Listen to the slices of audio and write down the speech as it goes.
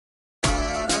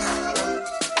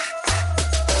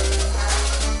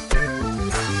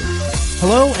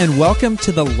Hello and welcome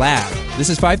to The Lab. This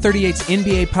is 538's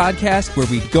NBA podcast where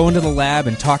we go into the lab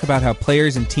and talk about how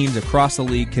players and teams across the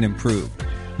league can improve.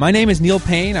 My name is Neil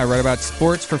Payne. I write about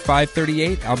sports for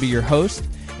 538. I'll be your host.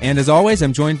 And as always,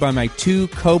 I'm joined by my two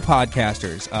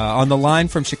co-podcasters. On the line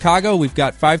from Chicago, we've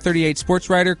got 538 sports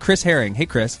writer Chris Herring. Hey,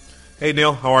 Chris. Hey,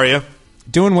 Neil. How are you?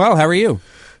 Doing well. How are you?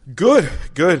 Good.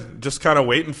 Just kind of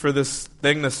waiting for this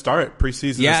thing to start.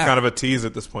 Preseason is kind of a tease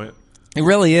at this point. It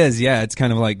really is, yeah. It's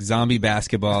kind of like zombie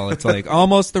basketball. It's like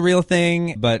almost the real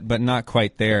thing, but not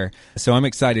quite there. So I'm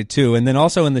excited too. And then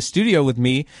also in the studio with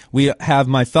me, we have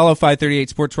my fellow 538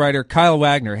 sports writer, Kyle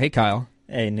Wagner. Hey, Kyle.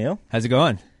 Hey, Neil. How's it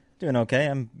going? Doing okay.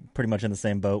 I'm pretty much in the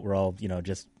same boat. We're all,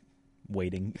 just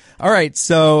waiting. All right,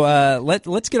 so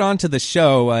let's get on to the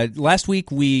show. Last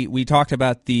week we talked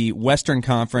about the Western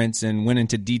Conference and went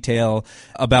into detail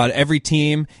about every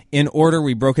team in order.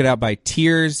 We broke it out by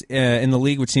tiers in the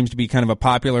league, which seems to be kind of a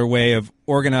popular way of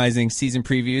organizing season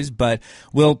previews, but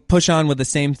we'll push on with the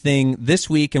same thing this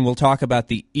week, and we'll talk about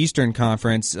the Eastern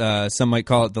Conference. Some might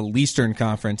call it the Leastern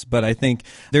Conference, but I think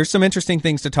there's some interesting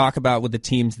things to talk about with the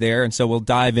teams there, and so we'll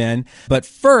dive in. But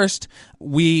first,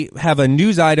 we have a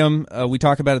news item we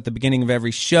talk about at the beginning of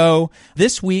every show.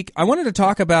 This week, I wanted to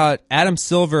talk about Adam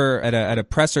Silver at a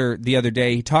presser the other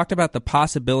day. He talked about the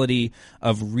possibility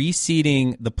of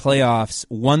reseeding the playoffs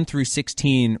 1 through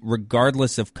 16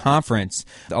 regardless of conference.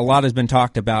 A lot has been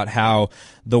talked about how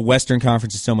the Western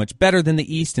Conference is so much better than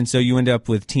the East, and so you end up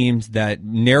with teams that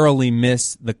narrowly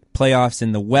miss the playoffs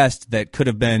in the West that could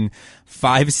have been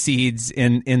 5 seeds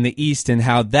in the East, and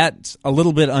how that's a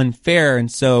little bit unfair.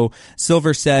 And so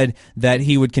Silver said that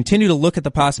he would continue to look at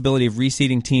the possibility of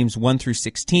reseeding teams 1 through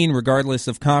 16 regardless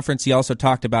of conference. He also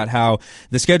talked about how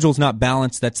the schedule's not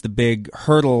balanced. That's the big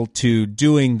hurdle to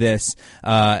doing this,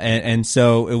 and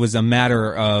so it was a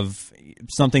matter of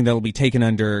something that will be taken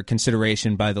under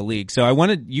consideration by the league. So I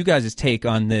wanted you guys' take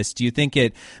on this. Do you think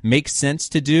it makes sense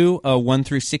to do a 1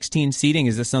 through 16 seeding?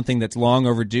 Is this something that's long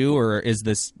overdue, or is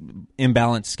this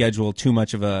imbalanced schedule too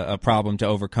much of a problem to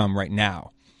overcome right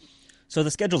now? So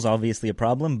the schedule's obviously a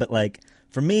problem, but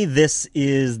for me, this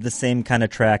is the same kind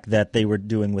of track that they were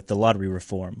doing with the lottery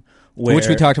reform, which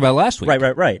we talked about last week.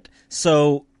 Right.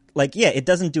 So it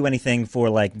doesn't do anything for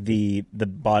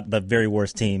the very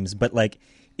worst teams, but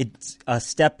it's a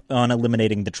step on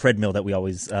eliminating the treadmill that we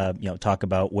always talk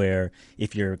about, where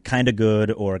if you're kind of good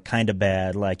or kind of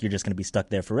bad, you're just going to be stuck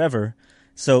there forever.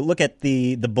 So look at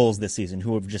the Bulls this season,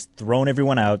 who have just thrown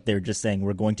everyone out. They're just saying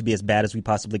we're going to be as bad as we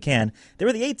possibly can. They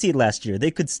were the 8th seed last year.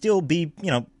 They could still be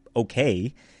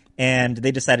okay, and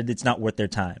they decided it's not worth their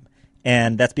time.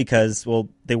 And that's because,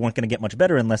 they weren't going to get much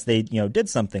better unless they did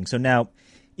something. So now,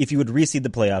 if you would reseed the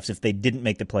playoffs, if they didn't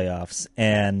make the playoffs,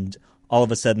 and all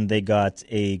of a sudden they got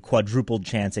a quadrupled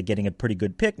chance at getting a pretty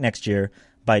good pick next year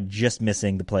by just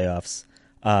missing the playoffs,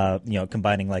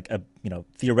 combining a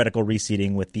theoretical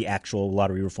reseeding with the actual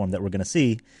lottery reform that we're going to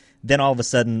see, then all of a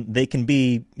sudden they can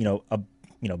be a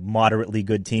moderately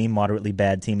good team, moderately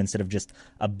bad team, instead of just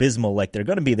abysmal like they're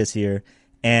going to be this year,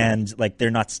 and they're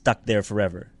not stuck there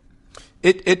forever.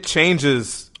 It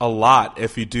changes a lot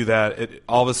if you do that.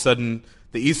 All of a sudden,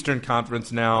 the Eastern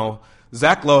Conference now,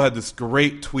 Zach Lowe had this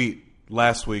great tweet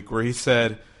last week where he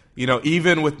said,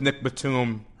 even with Nick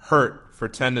Batum hurt for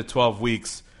 10 to 12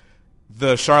 weeks,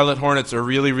 the Charlotte Hornets are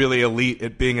really, really elite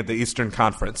at being at the Eastern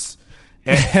Conference.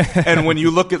 And when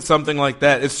you look at something like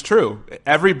that, it's true.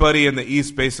 Everybody in the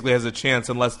East basically has a chance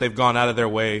unless they've gone out of their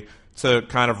way to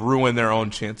kind of ruin their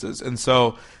own chances. And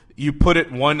so you put it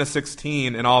 1 to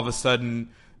 16, and all of a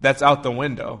sudden that's out the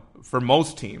window for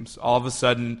most teams. All of a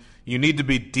sudden you need to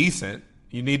be decent.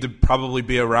 You need to probably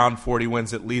be around 40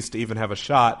 wins at least to even have a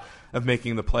shot of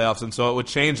making the playoffs. And so it would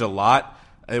change a lot.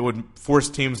 It would force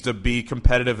teams to be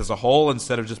competitive as a whole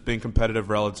instead of just being competitive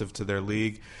relative to their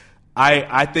league.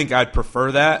 I think I'd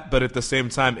prefer that, but at the same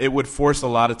time, it would force a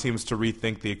lot of teams to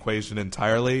rethink the equation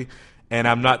entirely. And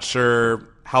I'm not sure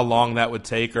how long that would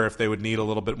take, or if they would need a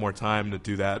little bit more time to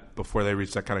do that before they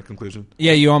reach that kind of conclusion.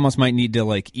 Yeah, you almost might need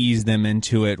to ease them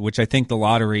into it, which I think the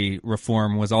lottery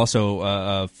reform was also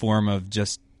a form of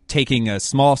just taking a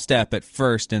small step at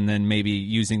first and then maybe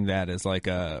using that as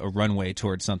a runway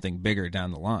towards something bigger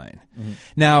down the line. Mm-hmm.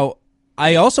 Now,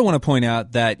 I also want to point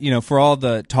out that, for all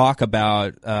the talk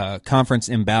about conference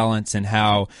imbalance and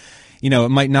how it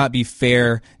might not be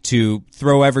fair to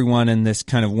throw everyone in this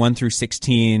kind of 1 through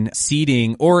 16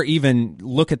 seeding, or even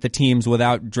look at the teams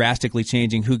without drastically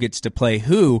changing who gets to play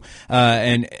who.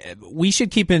 And we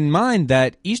should keep in mind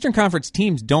that Eastern Conference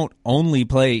teams don't only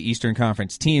play Eastern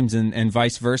Conference teams, and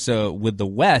vice versa with the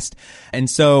West. And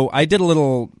so I did a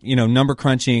little, number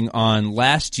crunching on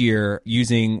last year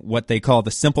using what they call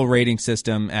the simple rating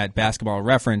system at Basketball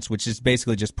Reference, which is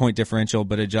basically just point differential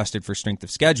but adjusted for strength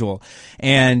of schedule.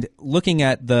 And looking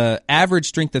at the average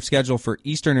strength of schedule for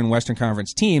Eastern and Western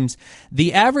Conference teams,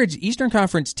 the average Eastern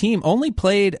Conference team only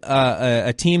played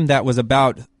a team that was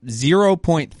about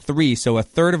 0.3, so a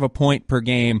third of a point per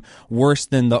game worse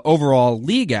than the overall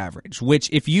league average, which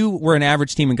if you were an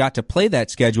average team and got to play that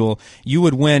schedule, you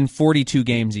would win 42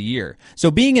 games a year.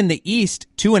 So being in the East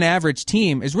to an average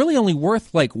team is really only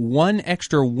worth like one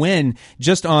extra win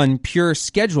just on pure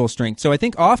schedule strength. So I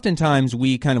think oftentimes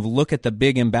we kind of look at the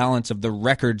big imbalance of the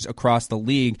records across the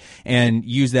league and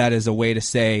use that as a way to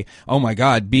say, oh my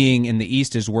God, being in the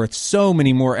East is worth so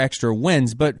many more extra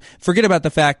wins. But forget about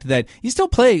the fact that you still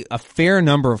play a fair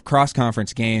number of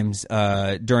cross-conference games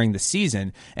during the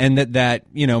season, and that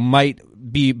might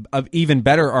be an even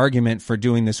better argument for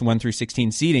doing this 1 through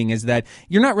 16 seeding is that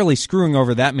you're not really screwing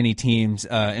over that many teams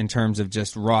in terms of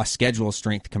just raw schedule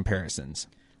strength comparisons.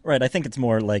 Right. I think it's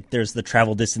more like there's the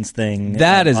travel distance thing.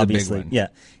 That is obviously a big one. Yeah.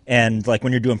 And like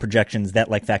when you're doing projections,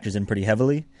 that like factors in pretty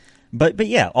heavily. But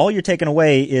yeah, all you're taking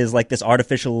away is like this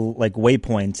artificial like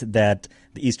waypoint that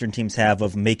the Eastern teams have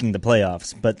of making the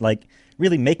playoffs. But like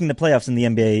really making the playoffs in the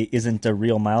NBA isn't a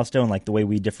real milestone. Like the way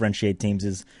we differentiate teams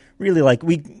is really like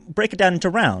we break it down into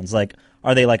rounds. Like,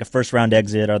 are they like a first round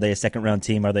exit? Are they a second round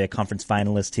team? Are they a conference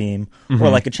finalist team? Or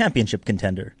like a championship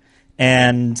contender?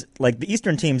 And like the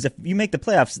Eastern teams, if you make the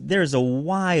playoffs, there's a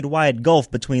wide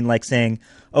gulf between like saying,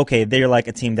 okay, they're like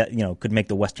a team that, could make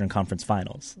the Western Conference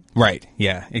Finals. Right.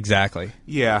 Yeah, exactly.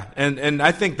 Yeah. And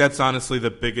I think that's honestly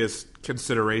the biggest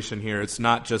consideration here. It's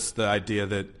not just the idea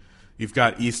that you've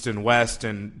got East and West,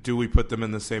 and do we put them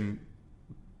in the same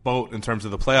boat in terms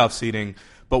of the playoff seeding?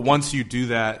 But once you do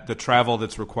that, the travel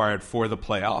that's required for the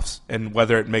playoffs, and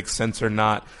whether it makes sense or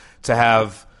not to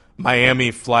have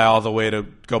Miami fly all the way to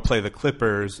go play the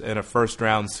Clippers in a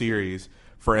first-round series,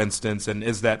 for instance, and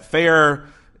is that fair?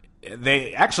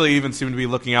 They actually even seem to be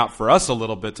looking out for us a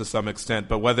little bit to some extent,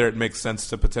 but whether it makes sense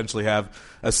to potentially have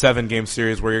a 7-game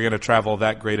series where you're going to travel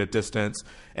that great a distance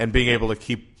and being able to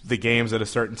keep the games at a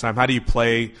certain time. How do you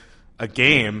play a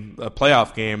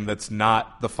playoff game that's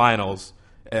not the finals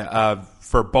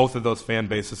for both of those fan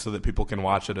bases so that people can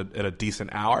watch it at a decent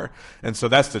hour? And so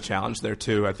that's the challenge there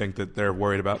too, I think, that they're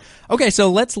worried about. Okay, so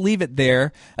let's leave it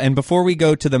there. And before we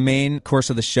go to the main course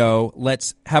of the show,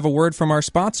 let's have a word from our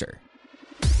sponsor.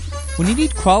 When you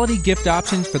need quality gift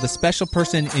options for the special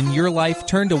person in your life,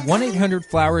 turn to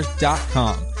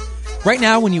 1-800-Flowers.com. Right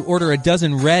now, when you order a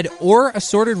dozen red or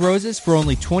assorted roses for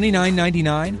only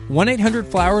 $29.99,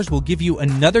 1-800-Flowers will give you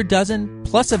another dozen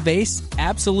plus a vase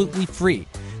absolutely free.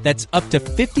 That's up to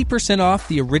 50% off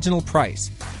the original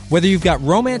price. Whether you've got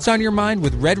romance on your mind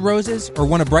with red roses or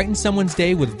want to brighten someone's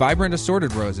day with vibrant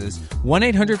assorted roses,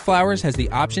 1-800-Flowers has the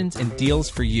options and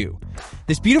deals for you.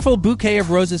 This beautiful bouquet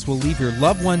of roses will leave your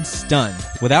loved ones stunned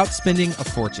without spending a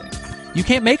fortune. You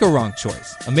can't make a wrong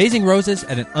choice. Amazing roses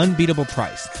at an unbeatable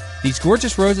price. These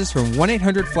gorgeous roses from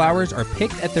 1-800-Flowers are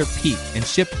picked at their peak and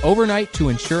shipped overnight to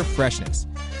ensure freshness.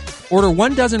 Order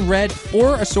 1 dozen red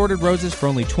or assorted roses for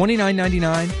only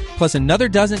 $29.99, plus another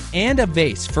dozen and a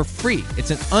vase for free.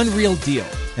 It's an unreal deal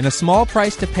and a small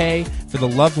price to pay for the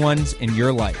loved ones in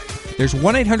your life. There's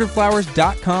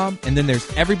 1-800-Flowers.com, and then there's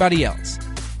everybody else.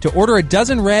 To order a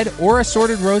dozen red or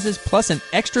assorted roses plus an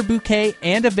extra bouquet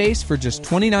and a vase for just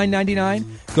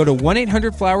 $29.99, go to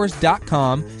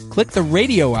 1-800-Flowers.com, click the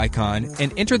radio icon,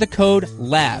 and enter the code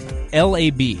LAB,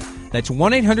 L-A-B. That's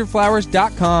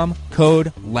 1-800-Flowers.com,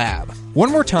 code LAB. One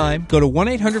more time, go to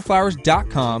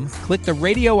 1-800-Flowers.com, click the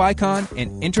radio icon,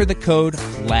 and enter the code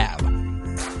LAB.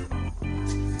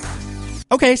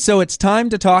 Okay, so it's time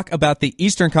to talk about the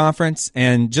Eastern Conference,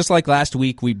 and just like last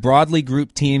week, we broadly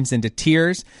grouped teams into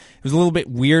tiers. It was a little bit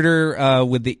weirder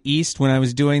with the East when I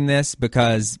was doing this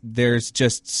because there's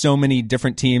just so many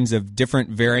different teams of different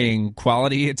varying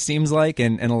quality, it seems like,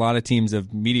 and a lot of teams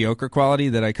of mediocre quality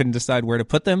that I couldn't decide where to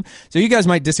put them. So you guys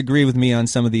might disagree with me on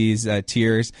some of these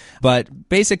tiers, but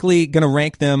basically going to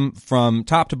rank them from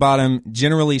top to bottom,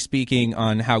 generally speaking,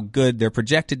 on how good they're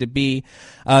projected to be.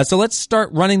 So let's start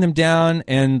running them down,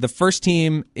 and the first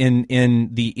team in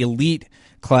the elite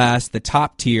class, the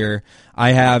top tier,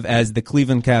 I have as the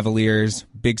Cleveland Cavaliers.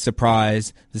 Big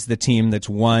surprise. This is the team that's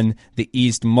won the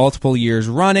East multiple years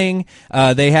running.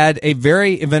 They had a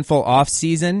very eventful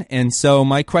offseason, and so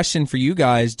my question for you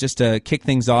guys, just to kick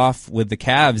things off with the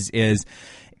Cavs, is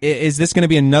this going to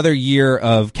be another year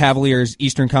of Cavaliers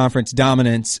Eastern Conference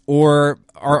dominance, or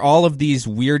are all of these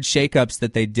weird shakeups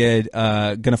that they did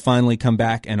going to finally come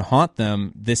back and haunt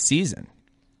them this season?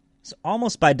 So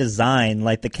almost by design,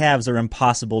 like the Cavs are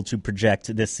impossible to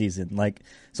project this season.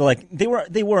 They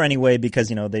were anyway because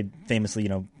they famously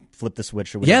flipped the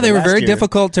switch or whatever. Yeah, they were very year.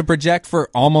 difficult to project for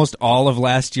almost all of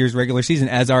last year's regular season,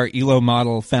 as our ELO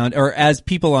model found, or as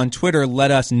people on Twitter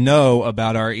let us know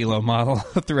about our ELO model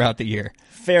throughout the year.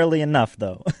 Fairly enough,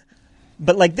 though.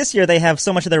 But this year, they have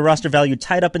so much of their roster value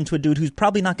tied up into a dude who's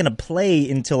probably not going to play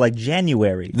until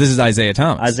January. This is Isaiah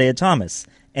Thomas.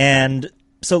 And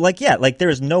so, there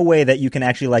is no way that you can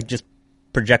actually, just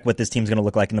project what this team's going to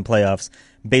look like in the playoffs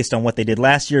based on what they did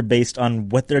last year, based on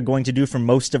what they're going to do for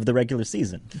most of the regular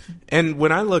season. And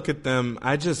when I look at them,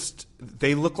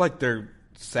 they look like they're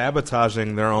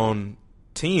sabotaging their own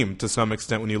team to some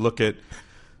extent when you look at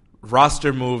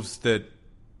roster moves that,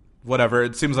 whatever,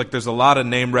 it seems like there's a lot of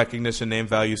name recognition, name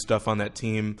value stuff on that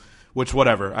team, which,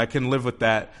 whatever, I can live with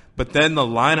that. But then the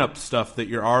lineup stuff that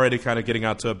you're already kind of getting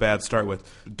out to a bad start with.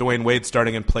 Dwayne Wade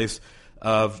starting in place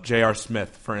of J.R.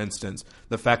 Smith, for instance.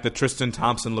 The fact that Tristan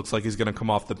Thompson looks like he's going to come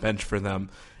off the bench for them.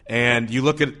 And you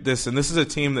look at this, and this is a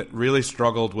team that really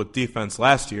struggled with defense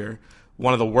last year.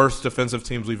 One of the worst defensive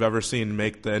teams we've ever seen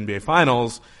make the NBA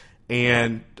Finals.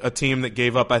 And a team that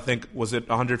gave up, I think, was it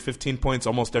 115 points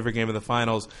almost every game in the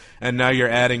finals. And now you're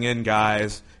adding in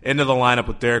guys into the lineup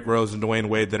with Derrick Rose and Dwayne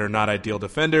Wade that are not ideal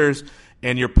defenders.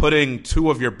 And you're putting two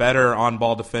of your better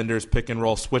on-ball defenders,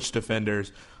 pick-and-roll switch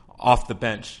defenders, off the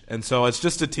bench. And so it's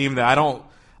just a team that I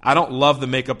don't love the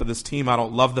makeup of this team. I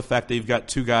don't love the fact that you've got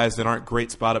two guys that aren't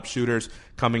great spot-up shooters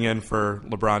coming in for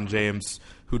LeBron James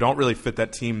who don't really fit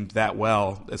that team that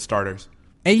well as starters.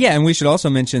 And we should also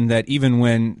mention that even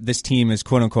when this team is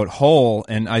quote-unquote whole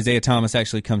and Isaiah Thomas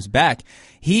actually comes back,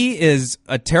 he is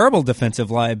a terrible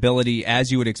defensive liability,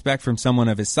 as you would expect from someone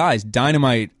of his size.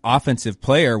 Dynamite offensive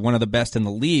player, one of the best in the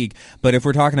league. But if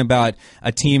we're talking about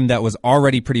a team that was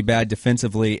already pretty bad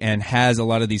defensively and has a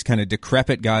lot of these kind of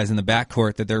decrepit guys in the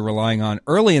backcourt that they're relying on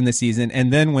early in the season,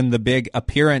 and then when the big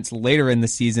appearance later in the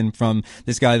season from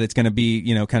this guy that's going to be,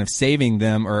 kind of saving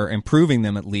them or improving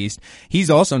them at least, he's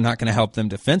also not going to help them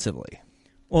defensively.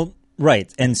 Well,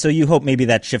 right. And so you hope maybe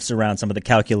that shifts around some of the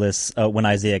calculus when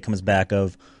Isaiah comes back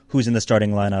of who's in the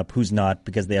starting lineup, who's not,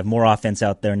 because they have more offense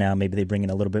out there now. Maybe they bring in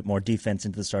a little bit more defense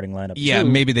into the starting lineup. Yeah, too.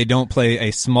 Maybe they don't play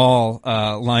a small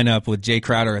lineup with Jay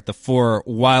Crowder at the 4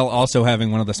 while also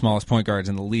having one of the smallest point guards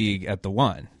in the league at the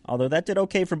 1. Although that did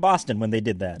okay for Boston when they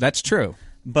did that. That's true.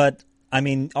 But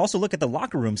also look at the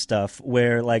locker room stuff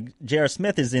where J.R.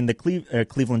 Smith is in the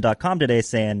Cleveland.com today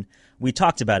saying, we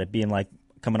talked about it being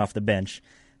coming off the bench.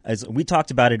 As we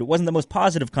talked about it, it wasn't the most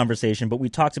positive conversation, but we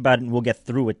talked about it and we'll get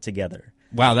through it together.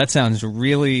 Wow, that sounds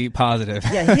really positive.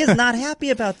 Yeah, he is not happy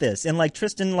about this. And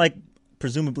Tristan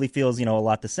presumably feels, a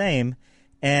lot the same.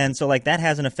 And so that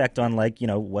has an effect on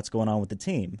what's going on with the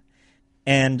team.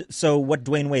 And so what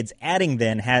Dwayne Wade's adding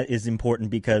then is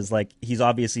important because he's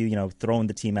obviously, throwing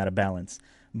the team out of balance.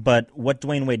 But what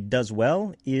Dwayne Wade does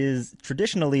well is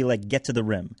traditionally get to the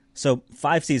rim. So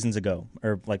 5 seasons ago,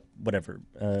 or whatever.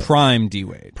 Prime D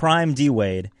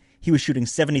Wade, he was shooting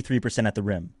 73% at the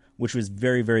rim, which was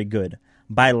very, very good.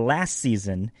 By last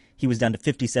season, he was down to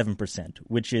 57%,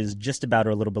 which is just about or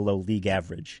a little below league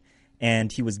average.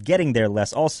 And he was getting there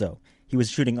less also. He was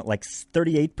shooting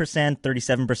 38%,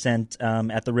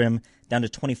 37% at the rim, down to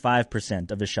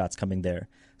 25% of his shots coming there.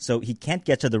 So he can't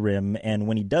get to the rim, and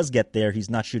when he does get there,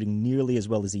 he's not shooting nearly as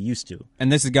well as he used to.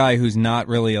 And this is a guy who's not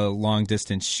really a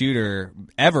long-distance shooter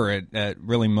ever at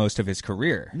really most of his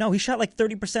career. No, he shot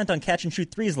 30% on catch-and-shoot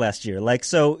threes last year.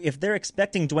 So if they're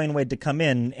expecting Dwayne Wade to come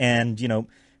in and,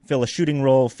 fill a shooting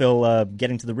role, fill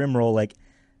getting to the rim role,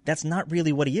 that's not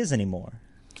really what he is anymore.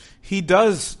 He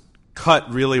does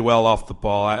cut really well off the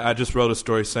ball. I just wrote a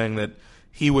story saying that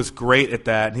he was great at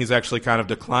that, and he's actually kind of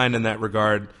declined in that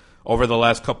regard over the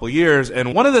last couple of years.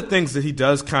 And one of the things that he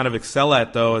does kind of excel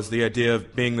at, though, is the idea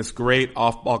of being this great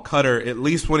off-ball cutter, at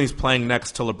least when he's playing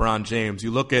next to LeBron James. You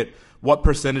look at what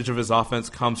percentage of his offense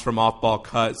comes from off-ball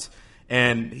cuts,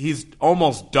 and he's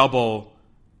almost double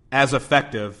as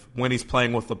effective when he's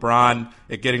playing with LeBron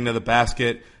at getting to the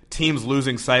basket. Teams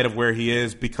losing sight of where he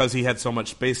is because he had so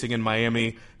much spacing in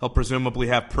Miami. He'll presumably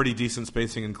have pretty decent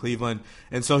spacing in Cleveland.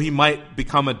 And so he might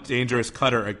become a dangerous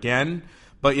cutter again.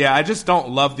 But yeah, I just don't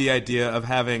love the idea of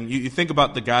having, you think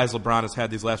about the guys LeBron has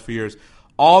had these last few years,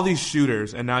 all these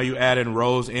shooters, and now you add in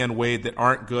Rose and Wade that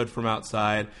aren't good from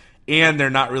outside, and they're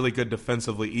not really good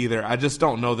defensively either. I just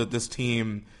don't know that this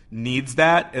team needs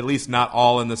that, at least not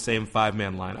all in the same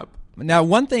five-man lineup. Now,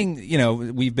 one thing,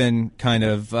 we've been kind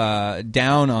of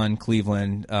down on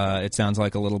Cleveland, it sounds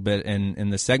like a little bit in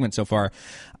this segment so far.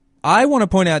 I want to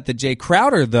point out that Jay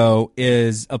Crowder, though,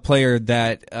 is a player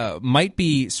that might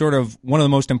be sort of one of the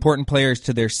most important players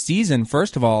to their season,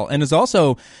 first of all, and is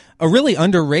also a really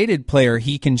underrated player.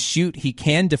 He can shoot, he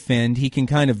can defend, he can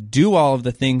kind of do all of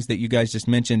the things that you guys just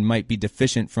mentioned might be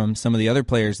deficient from some of the other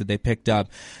players that they picked up.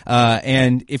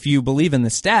 And if you believe in the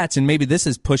stats, and maybe this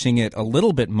is pushing it a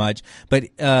little bit much, but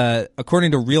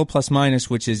according to Real Plus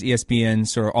Minus, which is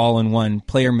ESPN's sort of all-in-one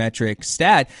player metric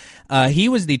stat, he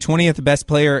was the 20th best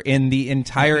player in the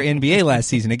entire NBA last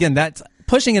season. Again, that's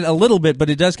pushing it a little bit, but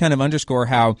it does kind of underscore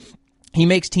how he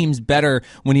makes teams better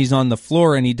when he's on the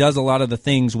floor, and he does a lot of the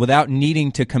things without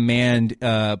needing to command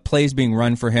plays being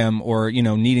run for him or,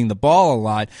 needing the ball a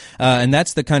lot. And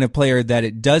that's the kind of player that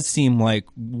it does seem like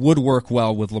would work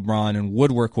well with LeBron and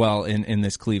would work well in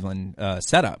this Cleveland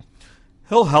setup.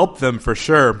 He'll help them for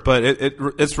sure, but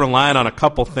it's relying on a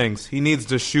couple things. He needs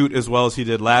to shoot as well as he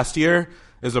did last year,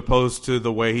 as opposed to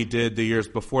the way he did the years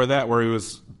before that, where he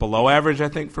was below average, I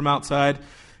think, from outside.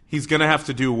 He's going to have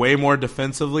to do way more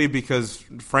defensively because,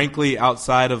 frankly,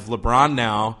 outside of LeBron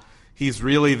now, he's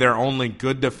really their only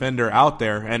good defender out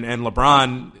there. And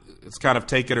LeBron, it's kind of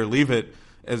take it or leave it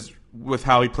as with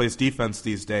how he plays defense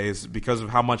these days because of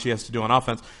how much he has to do on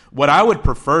offense. What I would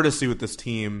prefer to see with this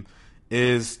team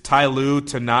is Ty Lue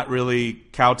to not really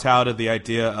kowtow to the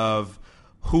idea of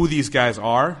who these guys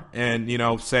are and,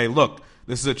 say, look,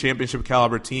 this is a championship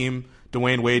caliber team.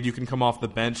 Dwayne Wade, you can come off the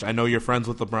bench. I know you're friends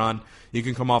with LeBron. You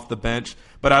can come off the bench.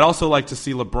 But I'd also like to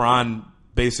see LeBron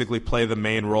basically play the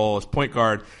main role as point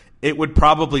guard. It would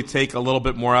probably take a little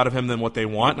bit more out of him than what they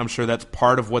want. I'm sure that's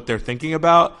part of what they're thinking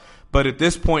about. But at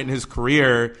this point in his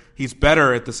career, he's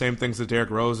better at the same things that Derrick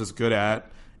Rose is good at.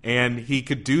 And he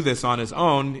could do this on his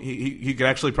own. He could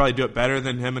actually probably do it better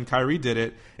than him and Kyrie did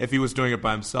it if he was doing it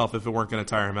by himself, if it weren't going to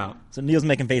tire him out. So Neil's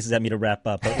making faces at me to wrap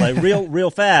up. But real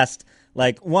fast,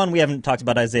 one, we haven't talked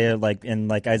about Isaiah,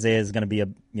 Isaiah is going to be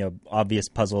a obvious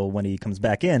puzzle when he comes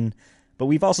back in. But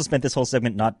we've also spent this whole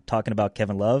segment not talking about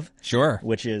Kevin Love. Sure.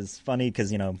 Which is funny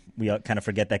because, we kind of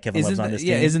forget that Kevin Love's on this team.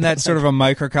 Yeah, isn't that sort of a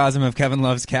microcosm of Kevin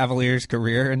Love's Cavaliers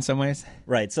career in some ways?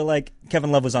 Right. So,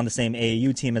 Kevin Love was on the same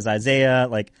AAU team as Isaiah.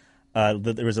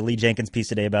 There was a Lee Jenkins piece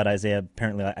today about Isaiah.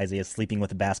 Apparently, Isaiah's sleeping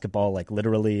with a basketball,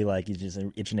 literally, he's just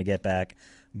itching to get back.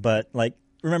 But,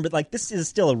 remember, this is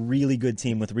still a really good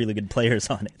team with really good players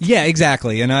on it. Yeah,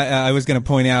 exactly. And I was going to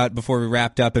point out before we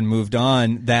wrapped up and moved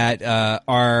on that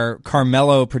our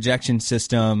Carmelo projection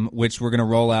system, which we're going to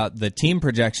roll out the team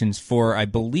projections for, I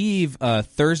believe,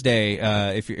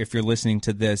 Thursday, if you're listening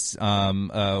to this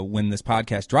when this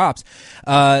podcast drops,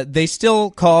 they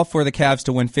still call for the Cavs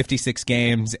to win 56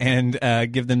 games and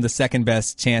give them the second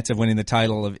best chance of winning the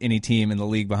title of any team in the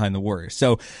league behind the Warriors.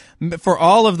 So for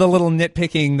all of the little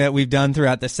nitpicking that we've done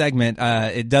throughout the segment,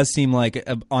 it does seem like,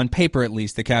 on paper at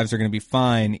least, the Cavs are going to be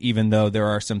fine, even though there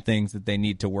are some things that they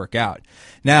need to work out.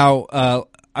 Now,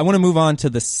 I want to move on to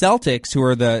the Celtics, who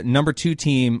are the number 2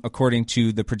 team according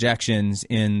to the projections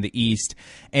in the East,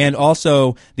 and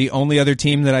also the only other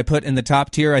team that I put in the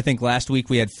top tier. I think last week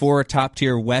we had 4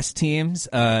 top-tier West teams.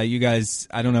 You guys,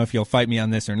 I don't know if you'll fight me on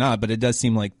this or not, but it does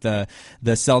seem like the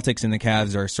Celtics and the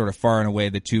Cavs are sort of far and away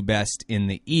the 2 best in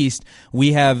the East.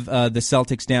 We have the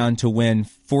Celtics down to win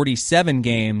 47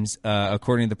 games,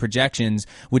 according to the projections,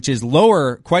 which is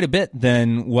lower quite a bit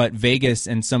than what Vegas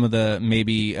and some of the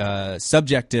maybe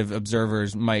subjective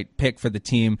observers might pick for the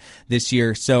team this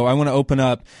year. So I want to open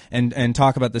up and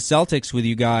talk about the Celtics with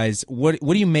you guys. What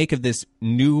do you make of this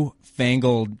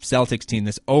newfangled Celtics team,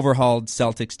 this overhauled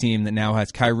Celtics team that now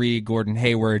has Kyrie, Gordon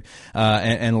Hayward,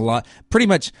 and a lot? Pretty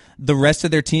much the rest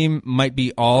of their team might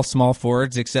be all small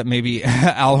forwards except maybe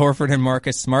Al Horford and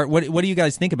Marcus Smart. What do you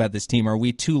guys think about this team? Are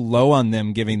we too low on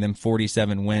them, giving them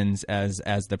 47 wins as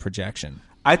the projection?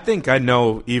 I think I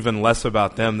know even less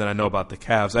about them than I know about the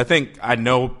Cavs. I think I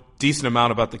know a decent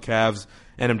amount about the Cavs,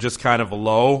 and I'm just kind of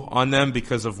low on them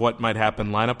because of what might happen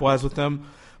lineup-wise with them.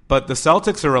 But the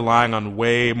Celtics are relying on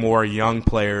way more young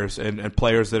players and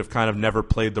players that have kind of never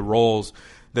played the roles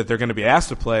that they're going to be asked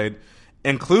to play,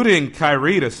 including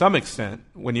Kyrie to some extent.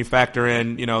 When you factor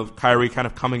in, Kyrie kind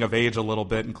of coming of age a little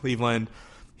bit in Cleveland,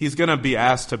 he's going to be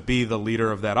asked to be the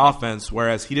leader of that offense,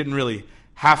 whereas he didn't really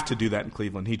have to do that in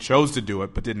Cleveland. He chose to do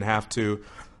it, but didn't have to.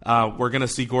 We're going to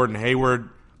see Gordon Hayward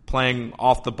playing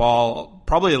off the ball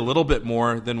probably a little bit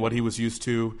more than what he was used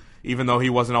to, even though he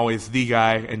wasn't always the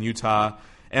guy in Utah.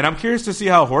 And I'm curious to see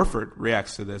how Horford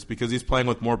reacts to this because he's playing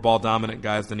with more ball-dominant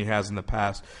guys than he has in the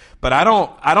past. But I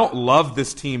don't love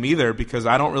this team either because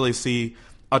I don't really see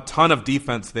a ton of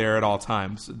defense there at all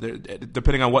times,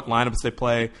 depending on what lineups they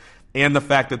play and the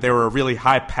fact that they were a really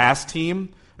high-pass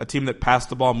team, a team that passed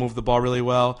the ball, moved the ball really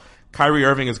well. Kyrie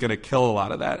Irving is going to kill a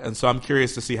lot of that. And so I'm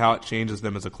curious to see how it changes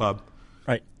them as a club.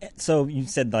 Right. So you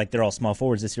said like they're all small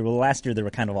forwards this year. Well, last year they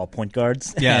were kind of all point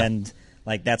guards. Yeah. And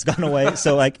like that's gone away.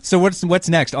 So what's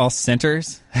next? All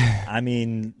centers? I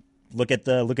mean, look at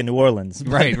New Orleans.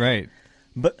 Right.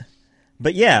 But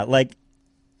yeah, like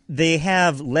they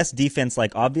have less defense,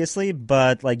 like obviously,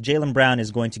 but like Jaylen Brown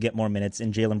is going to get more minutes,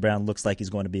 and Jaylen Brown looks like he's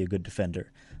going to be a good defender.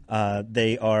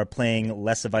 They are playing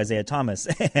less of Isaiah Thomas,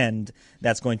 and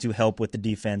that's going to help with the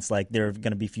defense. Like there are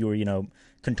going to be fewer,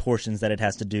 contortions that it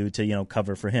has to do to,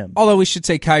 cover for him. Although we should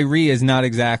say Kyrie is not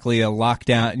exactly a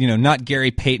lockdown, not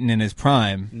Gary Payton in his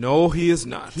prime. No, he is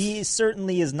not. He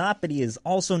certainly is not, but he is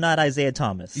also not Isaiah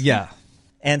Thomas. Yeah.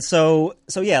 And so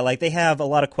yeah, like they have a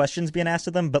lot of questions being asked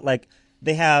of them, but like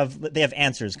they have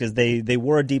answers because they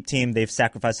were a deep team. They've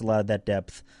sacrificed a lot of that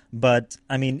depth. But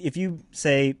I mean, if you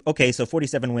say, okay, so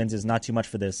 47 wins is not too much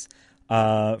for this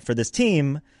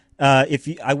team.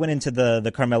 I went into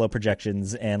the Carmelo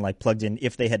projections and like plugged in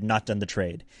if they had not done the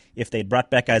trade, if they had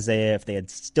brought back Isaiah, if they had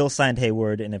still signed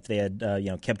Hayward, and if they had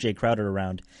kept Jay Crowder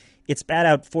around, it spat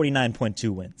out 49.2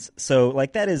 wins. So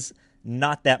like that is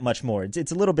not that much more.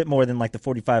 It's a little bit more than like the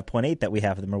 45.8 that we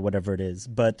have of them or whatever it is.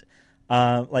 But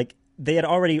like they had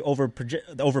already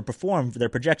overperformed their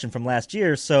projection from last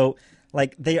year, so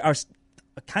like they are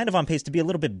kind of on pace to be a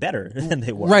little bit better than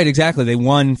they were. Right, exactly. They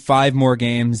won 5 more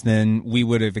games than we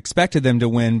would have expected them to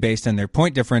win based on their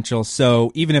point differential.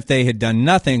 So even if they had done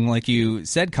nothing, like you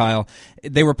said, Kyle,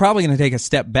 they were probably going to take a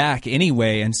step back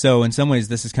anyway. And so in some ways,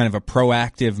 this is kind of a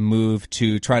proactive move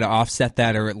to try to offset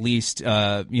that, or at least,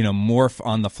 morph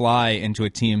on the fly into a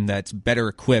team that's better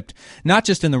equipped, not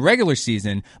just in the regular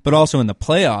season, but also in the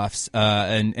playoffs.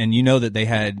 And that they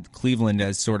had Cleveland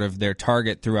as sort of their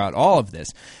target throughout all of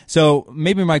this. So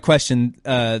maybe my question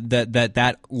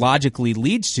that logically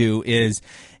leads to is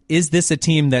this a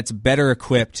team that's better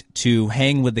equipped to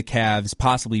hang with the Cavs,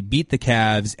 possibly beat the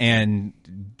Cavs, and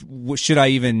should I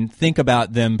even think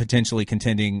about them potentially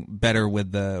contending better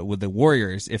with the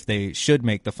Warriors if they should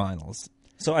make the finals?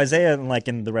 So Isaiah, like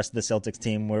in the rest of the Celtics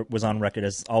team, was on record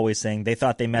as always saying they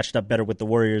thought they matched up better with the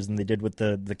Warriors than they did with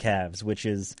the Cavs, which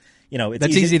is, it's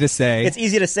that's easy to say. It's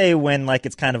easy to say when like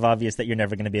it's kind of obvious that you're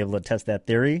never going to be able to test that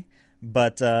theory.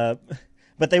 But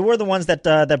they were the ones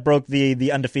that broke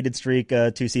the undefeated streak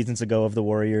 2 seasons ago of the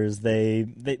Warriors. They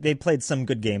played some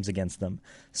good games against them.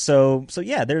 So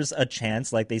yeah, there's a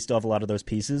chance. Like they still have a lot of those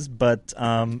pieces, but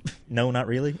no, not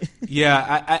really.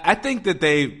 Yeah, I think that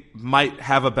they might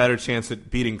have a better chance at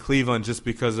beating Cleveland just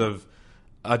because of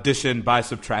addition by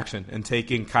subtraction and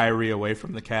taking Kyrie away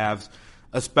from the Cavs,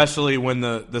 especially when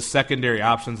the secondary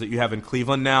options that you have in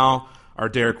Cleveland now are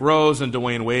Derrick Rose and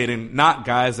Dwayne Wade, and not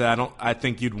guys that I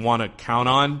think you'd want to count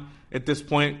on at this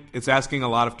point. It's asking a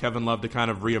lot of Kevin Love to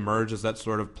kind of reemerge as that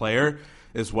sort of player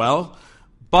as well.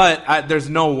 But there's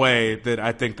no way that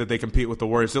I think that they compete with the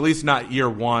Warriors, at least not year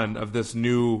one of this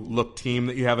new look team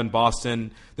that you have in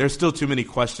Boston. There's still too many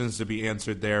questions to be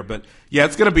answered there. But yeah,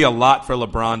 it's going to be a lot for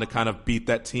LeBron to kind of beat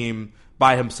that team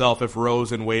by himself if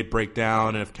Rose and Wade break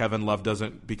down and if Kevin Love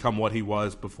doesn't become what he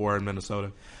was before in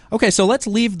Minnesota. Okay, so let's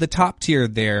leave the top tier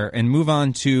there and move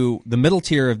on to the middle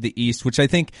tier of the East, which I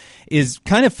think is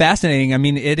kind of fascinating. I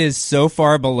mean, it is so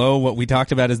far below what we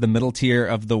talked about as the middle tier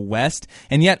of the West,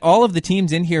 and yet all of the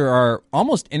teams in here are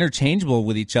almost interchangeable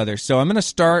with each other. So I'm going to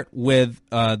start with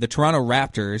the Toronto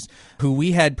Raptors, who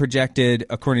we had projected,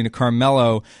 according to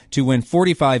Carmelo, to win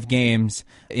 45 games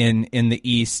in the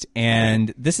East,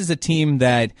 and this is a team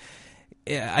that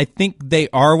I think they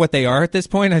are what they are at this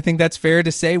point. I think that's fair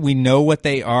to say. We know what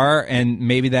they are, and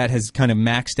maybe that has kind of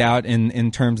maxed out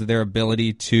in terms of their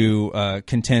ability to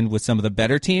contend with some of the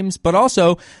better teams. But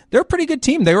also, they're a pretty good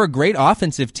team. They were a great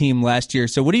offensive team last year.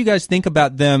 So what do you guys think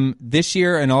about them this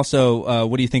year? And also,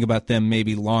 what do you think about them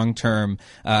maybe long-term,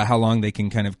 how long they can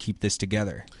kind of keep this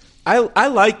together? I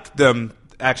like them,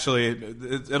 actually.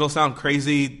 It'll sound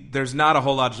crazy. There's not a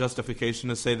whole lot of justification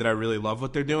to say that I really love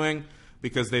what they're doing,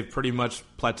 because they've pretty much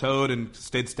plateaued and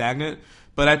stayed stagnant.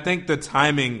 But I think the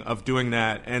timing of doing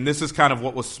that, and this is kind of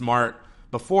what was smart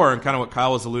before and kind of what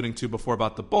Kyle was alluding to before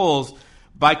about the Bulls,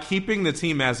 by keeping the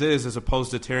team as is as opposed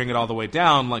to tearing it all the way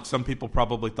down like some people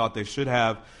probably thought they should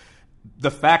have, the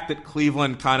fact that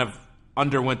Cleveland kind of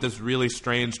underwent this really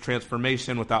strange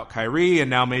transformation without Kyrie and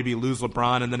now maybe lose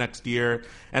LeBron in the next year,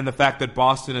 and the fact that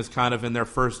Boston is kind of in their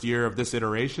first year of this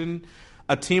iteration,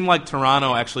 a team like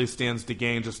Toronto actually stands to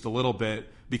gain just a little bit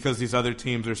because these other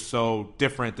teams are so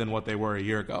different than what they were a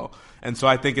year ago. And so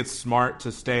I think it's smart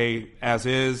to stay as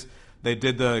is. They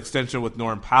did the extension with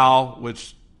Norm Powell,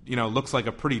 which looks like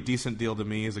a pretty decent deal to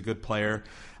me. He's a good player.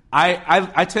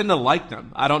 I tend to like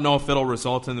them. I don't know if it'll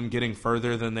result in them getting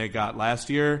further than they got last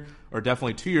year or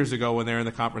definitely 2 years ago when they were in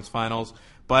the conference finals.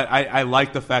 But I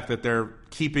like the fact that they're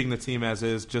keeping the team as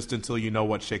is just until you know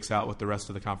what shakes out with the rest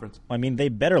of the conference. I mean, they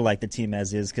better like the team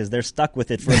as is because they're stuck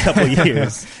with it for a couple of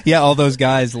years. Yeah, all those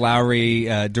guys, Lowry,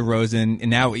 DeRozan, and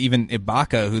now even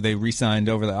Ibaka, who they re-signed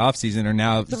over the offseason, are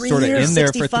now sort of in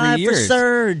there for 3 years. For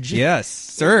Serge. Yes,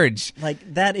 Serge.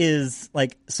 That is,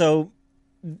 so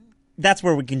that's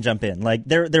where we can jump in.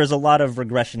 There's a lot of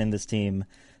regression in this team.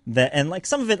 And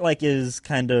some of it is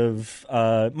kind of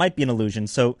might be an illusion.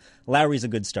 So Lowry's a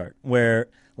good start, where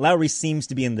Lowry seems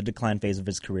to be in the decline phase of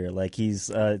his career. This is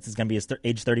going to be his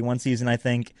age 31 season, I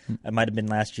think. It might have been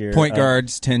last year. Point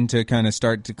guards tend to kind of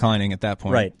start declining at that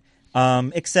point.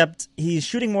 Right. Except he's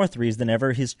shooting more threes than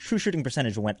ever. His true shooting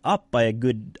percentage went up by a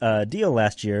good deal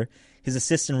last year. His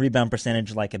assist and rebound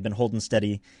percentage have been holding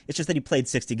steady. It's just that he played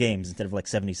 60 games instead of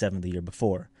 77 the year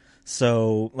before.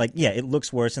 So, it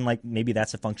looks worse, and maybe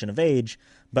that's a function of age,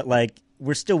 but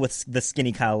we're still with the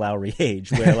skinny Kyle Lowry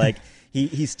age, where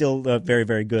he's still very,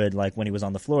 very good when he was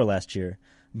on the floor last year.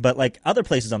 But other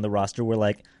places on the roster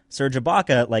where Serge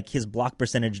Ibaka, his block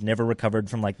percentage never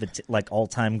recovered from the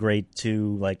all-time great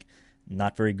to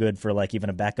not very good for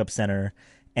even a backup center.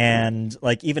 And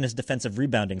even his defensive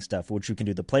rebounding stuff, which you can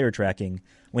do the player tracking,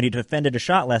 when he defended a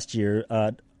shot last year,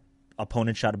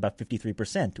 opponent shot about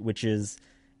 53%, which is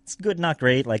it's good, not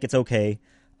great. It's okay.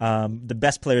 The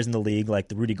best players in the league,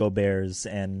 the Rudy Goberts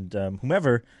and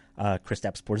whomever,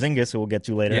 Kristaps Porzingis, who we'll get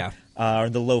to later, are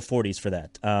in the low 40s for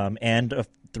that. And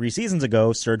 3 seasons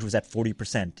ago, Serge was at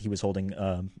 40%. He was holding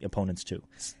opponents to.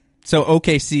 So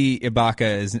OKC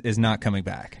Ibaka is not coming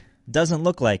back. Doesn't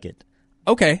look like it.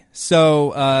 Okay,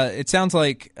 so it sounds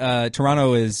like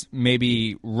Toronto is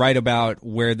maybe right about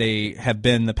where they have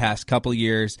been the past couple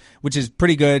years, which is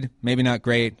pretty good, maybe not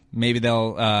great. Maybe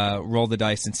they'll roll the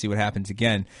dice and see what happens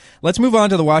again. Let's move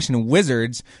on to the Washington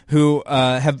Wizards, who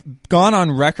have gone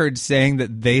on record saying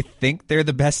that they think they're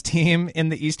the best team in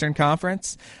the Eastern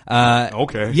Conference.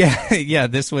 Okay. Yeah,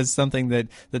 this was something that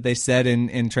they said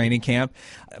in training camp.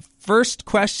 First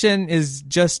question is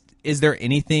just, is there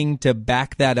anything to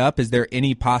back that up? Is there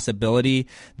any possibility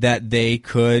that they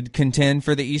could contend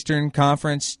for the Eastern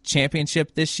Conference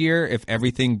championship this year if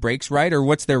everything breaks right, or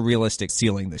what's their realistic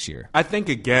ceiling this year? I think,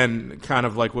 again, kind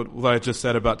of like what I just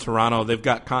said about Toronto, they've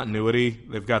got continuity.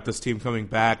 They've got this team coming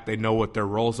back. They know what their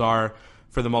roles are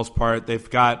for the most part. They've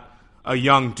got a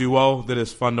young duo that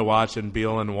is fun to watch in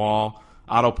Beal and Wall.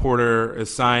 Otto Porter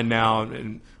is signed now,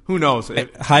 and who knows?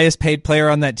 Highest paid player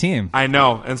on that team. I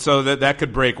know, and so that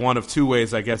could break one of two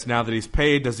ways, I guess, now that he's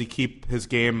paid. Does he keep his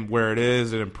game where it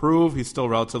is and improve? He's still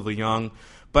relatively young.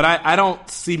 But I don't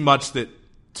see much that,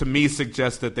 to me,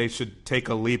 suggests that they should take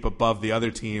a leap above the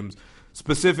other teams,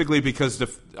 specifically because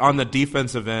on the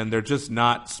defensive end, they're just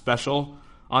not special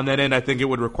on that end. I think it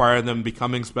would require them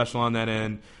becoming special on that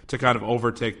end to kind of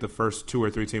overtake the first 2 or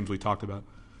 3 teams we talked about.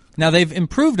 Now, they've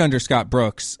improved under Scott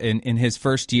Brooks in his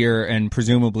first year, and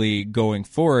presumably going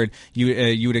forward,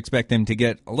 you would expect them to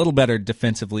get a little better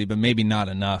defensively, but maybe not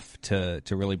enough to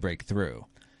really break through.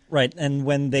 Right, and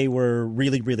when they were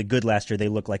really, really good last year, they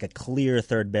looked like a clear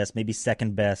third best, maybe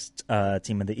second best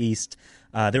team in the East.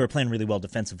 They were playing really well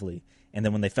defensively, and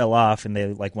then when they fell off and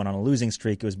they went on a losing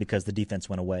streak, it was because the defense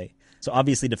went away. So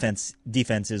obviously, defense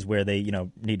is where they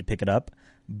need to pick it up,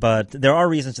 but there are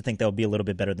reasons to think they'll be a little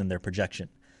bit better than their projection.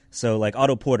 So,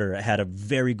 Otto Porter had a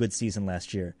very good season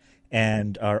last year,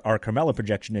 and our Carmelo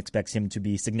projection expects him to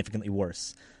be significantly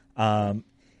worse. And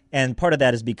part of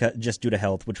that is because just due to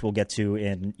health, which we'll get to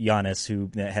in Giannis,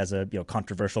 who has a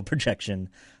controversial projection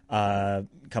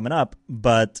coming up.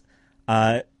 But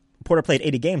Porter played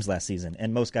 80 games last season,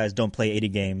 and most guys don't play 80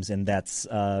 games, and that's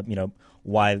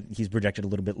why he's projected a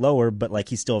little bit lower, but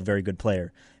he's still a very good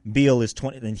player. Beal is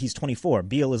 20, and he's 24.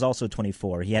 Beal is also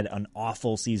 24. He had an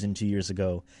awful season 2 years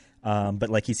ago,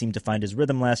 but he seemed to find his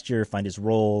rhythm last year, find his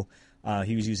role.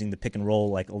 He was using the pick and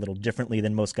roll a little differently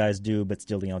than most guys do, but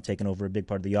still taking over a big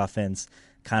part of the offense,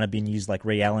 kind of being used like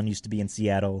Ray Allen used to be in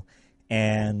Seattle,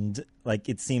 and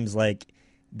it seems like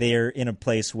they're in a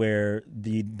place where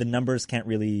the numbers can't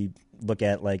really look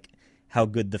at how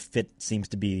good the fit seems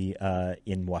to be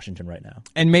in Washington right now.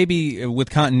 And maybe with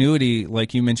continuity,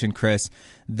 like you mentioned, Chris,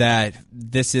 that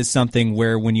this is something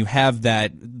where when you have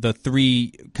the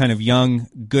three kind of young,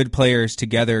 good players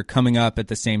together coming up at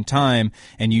the same time,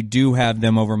 and you do have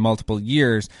them over multiple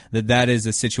years, that is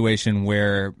a situation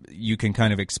where you can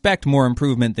kind of expect more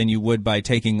improvement than you would by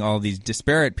taking all these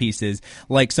disparate pieces,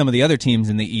 like some of the other teams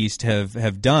in the East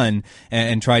have done,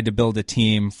 and tried to build a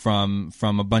team from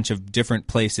a bunch of different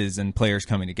places and players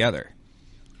coming together.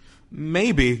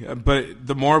 Maybe, but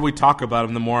the more we talk about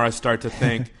them, the more I start to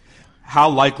think, how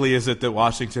likely is it that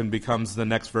Washington becomes the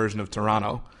next version of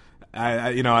Toronto?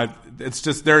 It's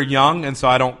just they're young, and so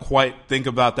I don't quite think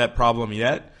about that problem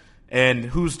yet. And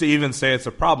who's to even say it's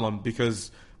a problem? Because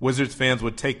Wizards fans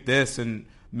would take this and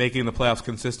making the playoffs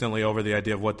consistently over the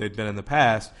idea of what they've been in the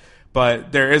past.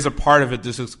 But there is a part of it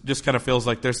that just kind of feels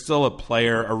like there's still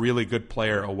a really good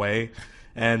player away.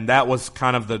 And that was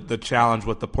kind of the challenge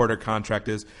with the Porter contract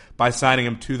is by signing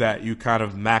him to that, you kind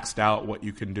of maxed out what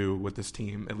you can do with this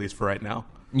team, at least for right now.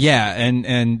 Yeah,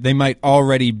 and they might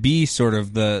already be sort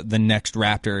of the next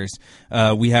Raptors.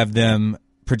 We have them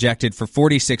projected for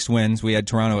 46 wins. We had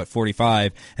Toronto at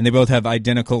 45, and they both have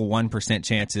identical 1%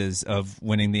 chances of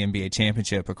winning the NBA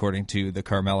championship according to the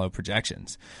Carmelo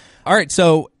projections. All right,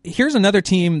 so here's another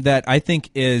team that I think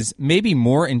is maybe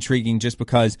more intriguing just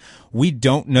because we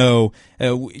don't know.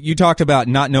 You talked about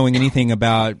not knowing anything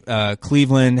about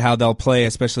Cleveland, how they'll play,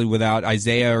 especially without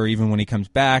Isaiah or even when he comes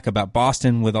back, about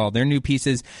Boston with all their new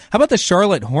pieces. How about the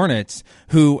Charlotte Hornets,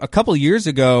 who a couple years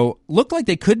ago looked like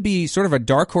they could be sort of a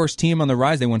dark horse team on the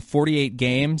rise? They won 48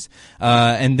 games,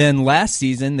 and then last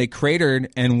season they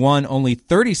cratered and won only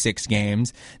 36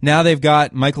 games. Now they've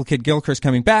got Michael Kidd-Gilchrist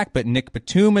coming back, but Nick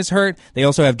Batum is hurt. They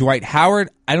also have Dwight Howard.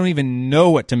 I don't even know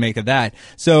what to make of that.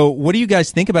 So what do you guys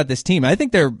think about this team? I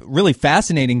think they're really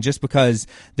fascinating just because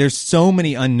there's so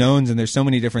many unknowns and there's so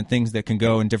many different things that can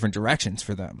go in different directions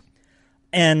for them.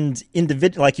 And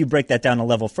like you break that down a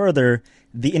level further,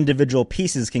 the individual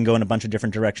pieces can go in a bunch of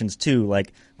different directions too.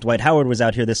 Like Dwight Howard was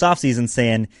out here this offseason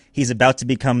saying he's about to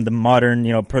become the modern,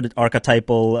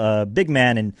 archetypal big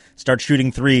man and start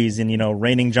shooting threes and,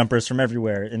 raining jumpers from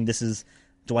everywhere. And this is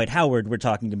Dwight Howard we're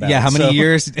talking about. Yeah, how many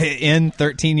years in?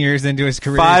 13 years into his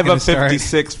career? 5 of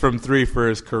 56 from 3 for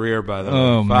his career, by the way.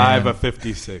 Oh, 5 man. of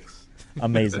 56.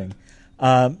 Amazing.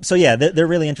 So yeah, they're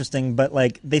really interesting, but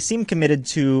they seem committed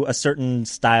to a certain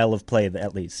style of play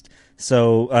at least.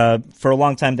 So for a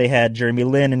long time they had Jeremy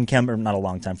Lin and Kemba, not a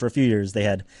long time, for a few years they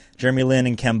had Jeremy Lin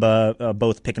and Kemba,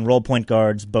 both pick and roll point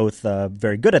guards, both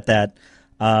very good at that.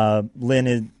 Lin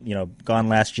is gone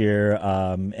last year,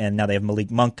 and now they have Malik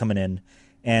Monk coming in.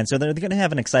 And so they're going to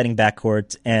have an exciting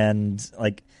backcourt, and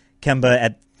Kemba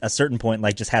at a certain point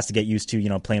just has to get used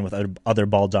to playing with other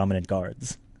ball dominant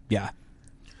guards. Yeah,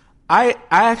 I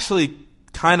actually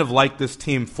kind of like this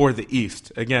team for the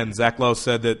East. Again, Zach Lowe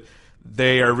said that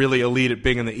they are really elite at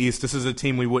being in the East. This is a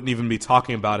team we wouldn't even be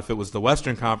talking about if it was the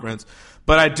Western Conference.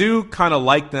 But I do kind of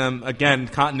like them. Again,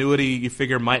 continuity you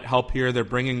figure might help here. They're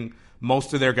bringing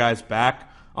most of their guys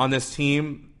back on this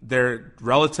team. They're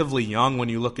relatively young when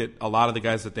you look at a lot of the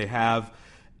guys that they have.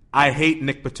 I hate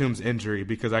Nick Batum's injury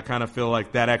because I kind of feel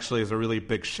like that actually is a really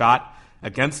big shot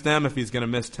against them if he's going to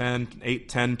miss 8,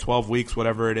 10, 12 weeks,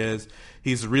 whatever it is.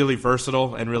 He's really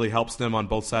versatile and really helps them on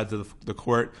both sides of the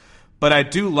court. But I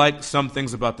do like some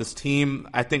things about this team.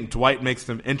 I think Dwight makes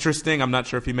them interesting. I'm not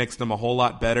sure if he makes them a whole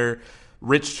lot better.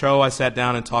 Rich Cho I sat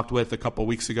down and talked with a couple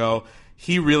weeks ago.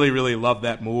 He really, really loved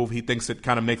that move. He thinks it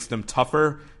kind of makes them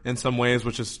tougher in some ways,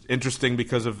 which is interesting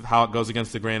because of how it goes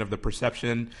against the grain of the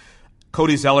perception.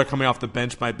 Cody Zeller coming off the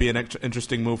bench might be an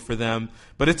interesting move for them.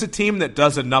 But it's a team that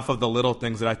does enough of the little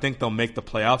things that I think they'll make the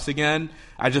playoffs again.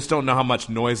 I just don't know how much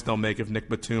noise they'll make if Nick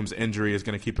Batum's injury is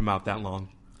going to keep him out that long.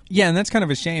 Yeah, and that's kind of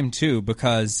a shame, too,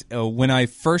 because when I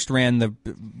first ran the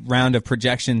round of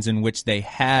projections in which they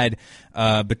had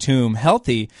Batum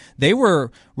healthy, they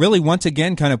were really once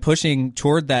again kind of pushing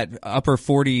toward that upper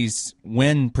 40s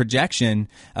win projection,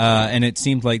 and it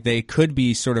seemed like they could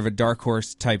be sort of a dark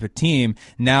horse type of team.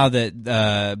 Now that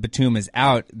Batum is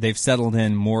out, they've settled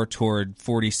in more toward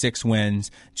 46 wins,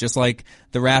 just like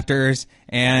the Raptors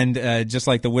and just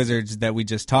like the Wizards that we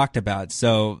just talked about.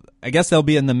 So I guess they'll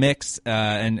be in the mix,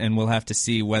 and we'll have to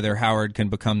see whether Howard can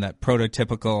become that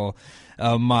prototypical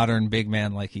modern big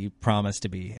man like he promised to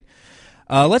be.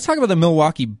 Let's talk about the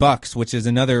Milwaukee Bucks, which is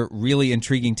another really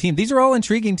intriguing team. These are all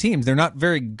intriguing teams. They're not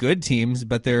very good teams,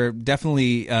 but they're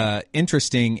definitely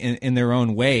interesting in their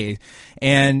own way.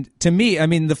 And to me, I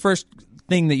mean, the first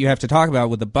thing that you have to talk about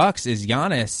with the Bucks is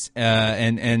Giannis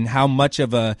and how much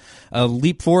of a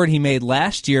leap forward he made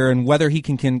last year, and whether he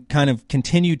can kind of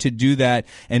continue to do that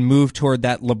and move toward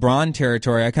that LeBron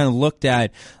territory. I kind of looked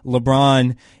at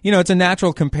LeBron. It's a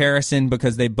natural comparison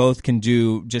because they both can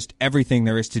do just everything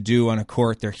there is to do on a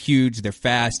court. They're huge, they're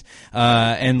fast,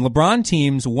 and LeBron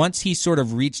teams, once he sort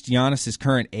of reached Giannis's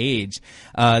current age,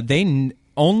 they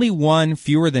only won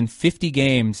fewer than 50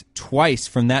 games twice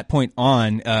from that point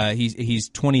on. He's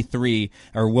 23,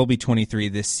 or will be 23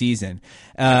 this season.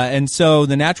 And so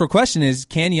the natural question is,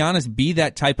 can Giannis be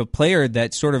that type of player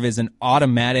that sort of is an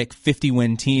automatic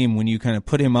 50-win team when you kind of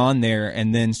put him on there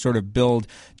and then sort of build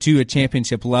to a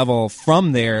championship level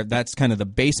from there? That's kind of the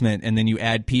basement, and then you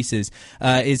add pieces.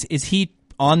 Is he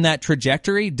on that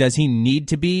trajectory? Does he need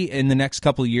to be in the next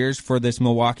couple of years for this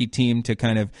Milwaukee team to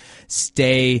kind of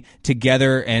stay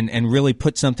together and really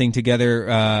put something together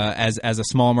as a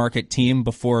small market team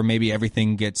before maybe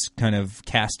everything gets kind of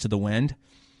cast to the wind?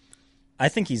 I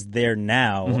think he's there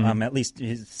now. At least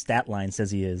his stat line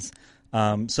says he is.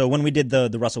 So when we did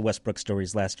the Russell Westbrook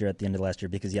stories last year, at the end of last year,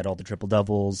 because he had all the triple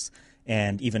doubles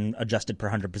and even adjusted per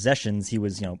 100 possessions, he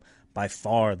was by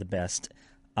far the best.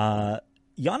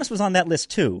 Giannis was on that list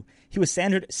too. He was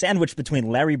sandwiched between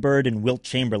Larry Bird and Wilt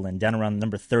Chamberlain, down around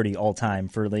number 30 all time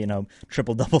for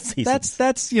triple double seasons.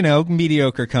 That's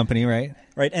mediocre company, right?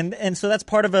 Right, and so that's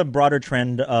part of a broader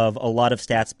trend of a lot of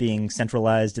stats being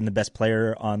centralized in the best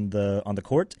player on the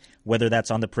court, whether that's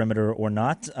on the perimeter or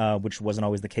not, which wasn't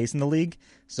always the case in the league.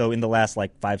 So in the last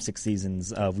 5-6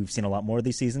 seasons, we've seen a lot more of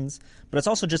these seasons. But it's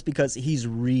also just because he's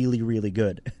really, really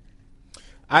good.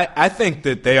 I think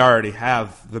that they already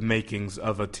have the makings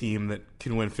of a team that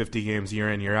can win 50 games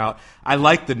year in, year out. I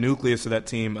like the nucleus of that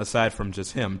team aside from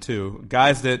just him, too.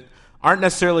 Guys that aren't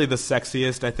necessarily the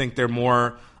sexiest. I think they're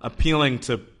more appealing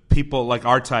to people like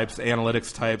our types, the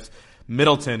analytics types.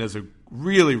 Middleton is a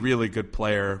really, really good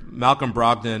player. Malcolm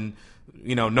Brogdon,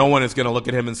 no one is going to look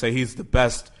at him and say he's the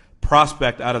best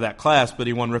prospect out of that class, but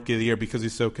he won Rookie of the Year because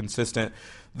he's so consistent.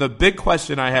 The big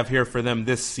question I have here for them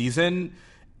this season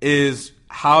is,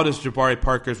 how does Jabari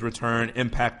Parker's return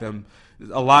impact them?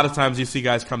 A lot of times you see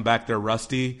guys come back, they're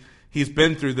rusty. He's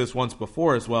been through this once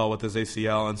before as well with his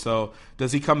ACL, and so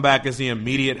does he come back? Is he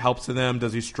immediate help to them?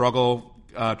 Does he struggle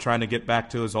trying to get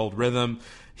back to his old rhythm?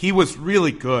 He was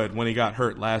really good when he got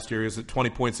hurt last year. He was at 20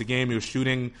 points a game. He was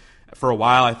shooting for a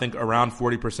while, I think, around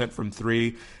 40% from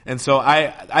three. And so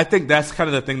I think that's kind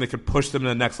of the thing that could push them to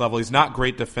the next level. He's not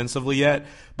great defensively yet,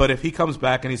 but if he comes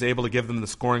back and he's able to give them the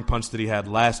scoring punch that he had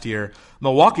last year,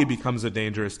 Milwaukee becomes a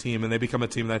dangerous team, and they become a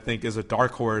team that I think is a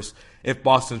dark horse if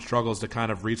Boston struggles to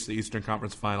kind of reach the Eastern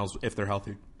Conference Finals if they're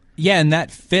healthy. Yeah, and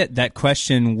that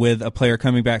question with a player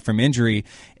coming back from injury,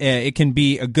 it can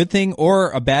be a good thing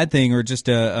or a bad thing, or just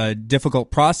a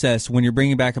difficult process when you're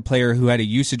bringing back a player who had a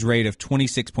usage rate of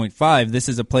 26.5. This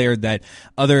is a player that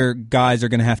other guys are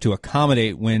going to have to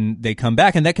accommodate when they come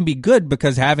back, and that can be good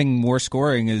because having more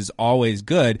scoring is always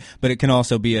good, but it can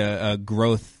also be a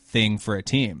growth thing for a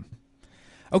team.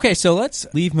 Okay, so let's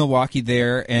leave Milwaukee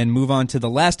there and move on to the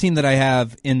last team that I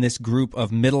have in this group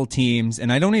of middle teams. And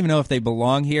I don't even know if they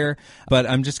belong here, but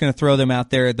I'm just going to throw them out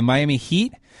there. The Miami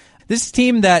Heat. This is a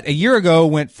team that a year ago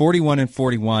went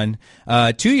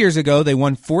 41-41. 2 years ago, they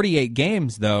won 48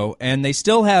 games, though, and they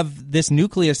still have this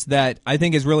nucleus that I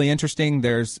think is really interesting.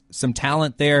 There's some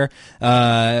talent there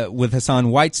with Hassan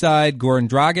Whiteside, Goran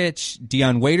Dragic,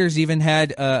 Dion Waiters even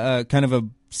had a kind of a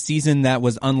season that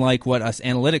was unlike what us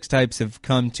analytics types have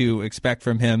come to expect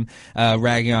from him,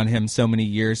 ragging on him so many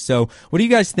years. So what do you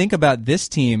guys think about this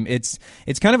team? It's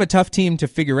kind of a tough team to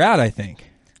figure out, I think.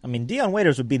 I mean, Dion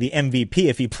Waiters would be the MVP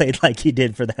if he played like he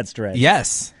did for that stretch.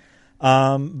 Yes.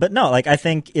 But no, I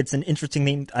think it's an interesting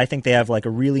thing. I think they have a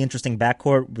really interesting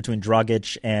backcourt between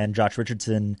Dragic and Josh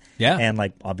Richardson. Yeah. And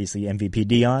obviously MVP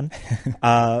Dion.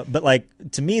 But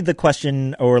to me, the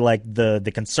question or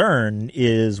the concern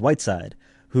is Whiteside,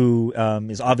 who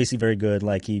is obviously very good.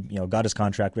 He got his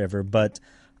contract, whatever. But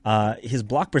his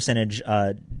block percentage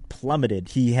plummeted.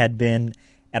 He had been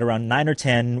at around 9 or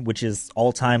 10, which is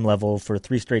all-time level for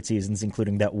 3 straight seasons,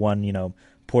 including that one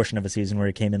portion of a season where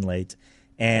he came in late.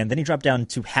 And then he dropped down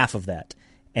to half of that.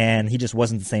 And he just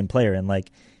wasn't the same player. And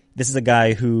this is a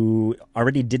guy who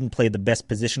already didn't play the best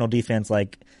positional defense.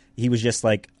 He was just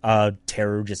a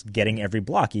terror, just getting every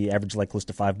block. He averaged close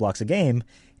to 5 blocks a game.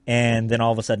 And then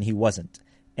all of a sudden he wasn't.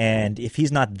 And if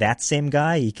he's not that same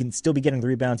guy, he can still be getting the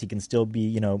rebounds. He can still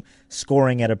be,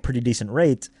 scoring at a pretty decent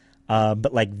rate.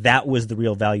 But that was the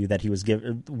real value that he was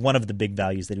given. One of the big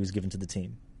values that he was given to the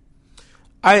team.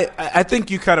 I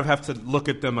think you kind of have to look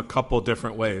at them a couple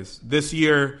different ways. This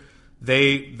year,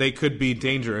 they could be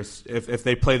dangerous if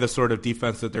they play the sort of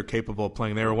defense that they're capable of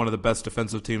playing. They were one of the best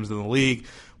defensive teams in the league.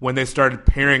 When they started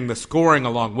pairing the scoring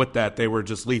along with that, they were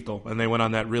just lethal. And they went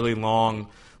on that really long,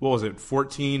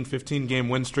 14, 15-game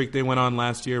win streak they went on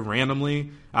last year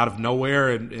randomly out of nowhere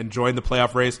and joined the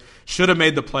playoff race. Should have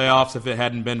made the playoffs if it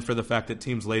hadn't been for the fact that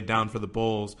teams laid down for the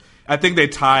Bulls. I think they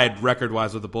tied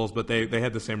record-wise with the Bulls, but they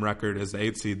had the same record as the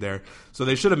 8th seed there. So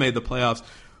they should have made the playoffs.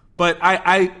 But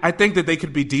I think that they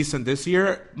could be decent this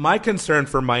year. My concern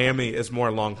for Miami is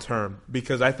more long-term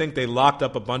because I think they locked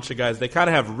up a bunch of guys. They kind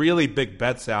of have really big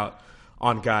bets out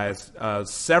on guys,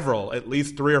 several, at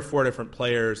least 3 or 4 different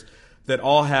players that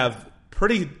all have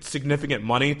pretty significant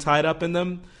money tied up in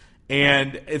them.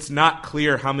 And it's not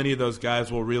clear how many of those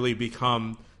guys will really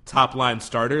become top-line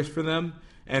starters for them.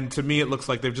 And to me, it looks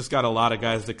like they've just got a lot of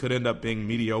guys that could end up being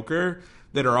mediocre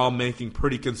that are all making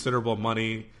pretty considerable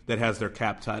money that has their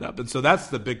cap tied up. And so that's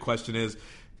the big question is,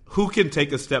 who can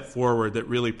take a step forward that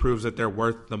really proves that they're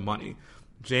worth the money?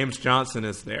 James Johnson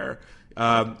is there.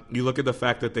 You look at the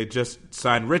fact that they just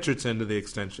signed Richardson to the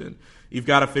extension. You've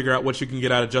got to figure out what you can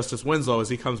get out of Justice Winslow as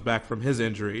he comes back from his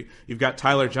injury. You've got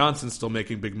Tyler Johnson still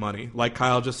making big money. Like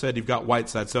Kyle just said, you've got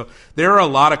Whiteside. So there are a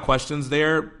lot of questions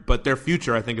there, but their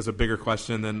future, I think, is a bigger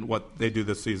question than what they do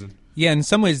this season. Yeah, in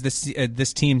some ways,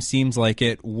 this team seems like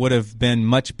it would have been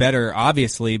much better,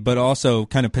 obviously, but also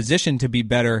kind of positioned to be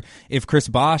better if Chris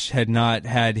Bosh had not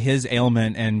had his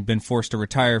ailment and been forced to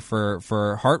retire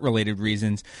for heart-related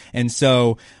reasons. And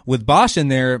so with Bosh in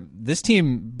there, this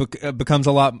team becomes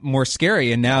a lot more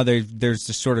scary, and now there's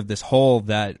just sort of this hole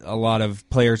that a lot of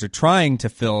players are trying to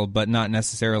fill, but not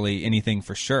necessarily anything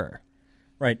for sure.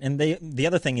 Right, and the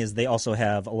other thing is they also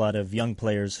have a lot of young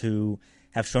players who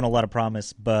have shown a lot of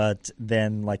promise, but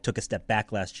then took a step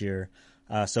back last year.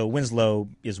 So Winslow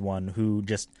is one who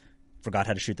just forgot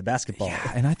how to shoot the basketball.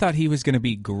 Yeah, and I thought he was going to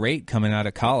be great coming out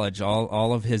of college.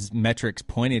 All of his metrics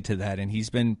pointed to that, and he's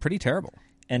been pretty terrible.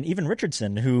 And even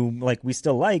Richardson, who we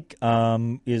still like,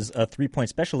 is a 3-point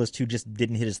specialist who just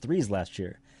didn't hit his threes last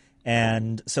year.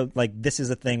 And so this is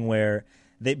a thing where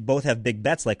they both have big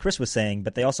bets, like Chris was saying,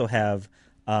 but they also have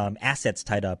assets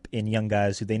tied up in young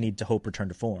guys who they need to hope return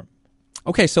to form.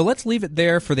 Okay, so let's leave it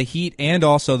there for the Heat and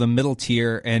also the middle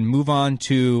tier and move on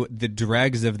to the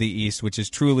dregs of the East, which is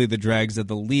truly the dregs of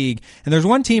the league. And there's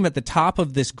one team at the top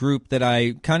of this group that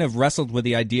I kind of wrestled with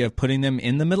the idea of putting them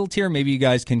in the middle tier. Maybe you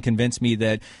guys can convince me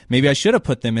that maybe I should have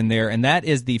put them in there, and that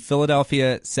is the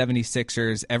Philadelphia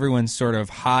 76ers. Everyone's sort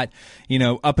of hot,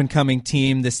 up-and-coming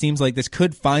team. This seems like this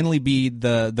could finally be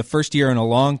the first year in a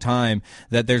long time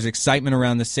that there's excitement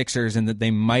around the Sixers and that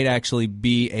they might actually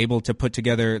be able to put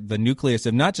together the nucleus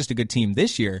of not just a good team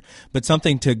this year, but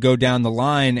something to go down the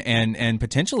line and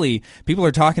potentially people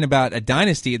are talking about a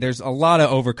dynasty. There's a lot of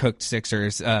overcooked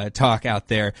Sixers talk out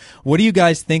there. What do you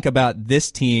guys think about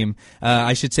this team?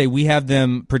 I should say we have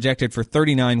them projected for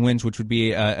 39 wins, which would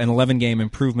be an 11-game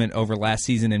improvement over last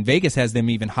season, and Vegas has them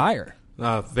even higher.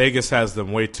 Vegas has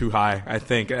them way too high, I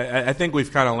think. I think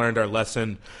we've kind of learned our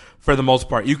lesson for the most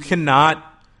part. You cannot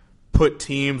put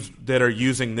teams that are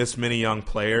using this many young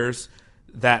players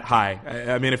that high.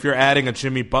 I mean, if you're adding a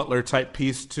Jimmy Butler type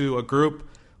piece to a group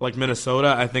like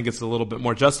Minnesota, I think it's a little bit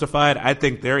more justified. I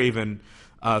think they're even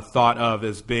thought of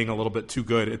as being a little bit too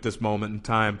good at this moment in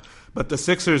time. But the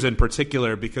Sixers in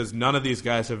particular, because none of these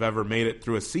guys have ever made it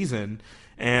through a season.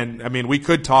 And, I mean, we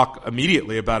could talk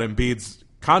immediately about Embiid's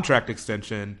contract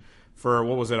extension for,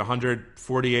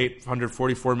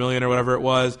 144 million or whatever it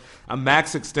was, a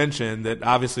max extension that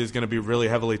obviously is going to be really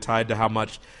heavily tied to how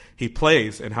much he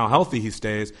plays and how healthy he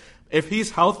stays. If he's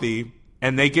healthy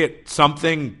and they get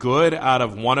something good out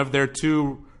of one of their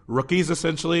two rookies,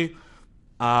 essentially,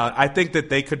 I think that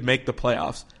they could make the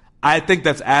playoffs. I think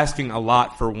that's asking a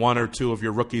lot for one or two of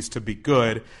your rookies to be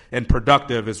good and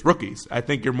productive as rookies. I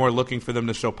think you're more looking for them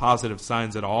to show positive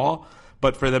signs at all,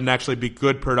 but for them to actually be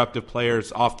good, productive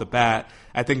players off the bat,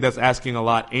 I think that's asking a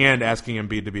lot and asking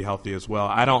Embiid to be healthy as well.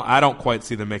 I don't quite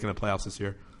see them making the playoffs this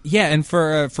year. Yeah, and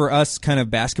for us kind of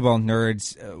basketball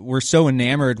nerds, we're so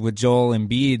enamored with Joel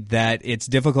Embiid that it's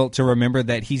difficult to remember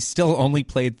that he's still only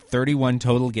played 31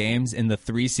 total games in the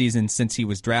 3 seasons since he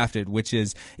was drafted, which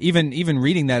is, even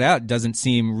reading that out doesn't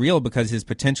seem real because his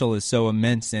potential is so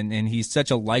immense, and he's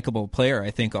such a likable player, I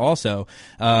think, also.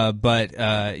 But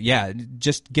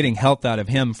just getting health out of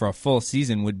him for a full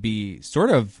season would be sort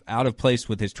of out of place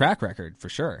with his track record, for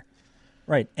sure.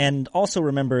 Right, and also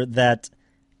remember that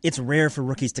it's rare for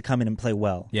rookies to come in and play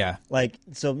well. Yeah.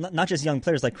 So not just young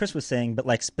players like Chris was saying,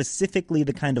 but specifically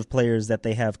the kind of players that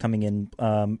they have coming in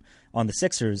on the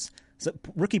Sixers. So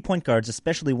rookie point guards,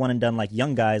 especially one and done like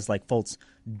young guys like Fultz,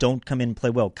 don't come in and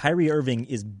play well. Kyrie Irving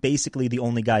is basically the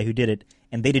only guy who did it,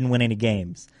 and they didn't win any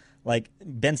games. Like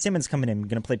Ben Simmons coming in,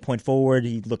 going to play point forward.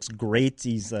 He looks great.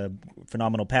 He's a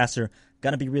phenomenal passer.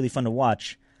 Going to be really fun to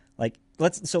watch. Like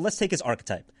let's take his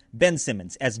archetype. Ben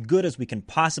Simmons, as good as we can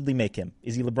possibly make him.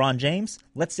 Is he LeBron James?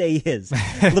 Let's say he is.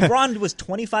 LeBron was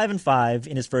 25-5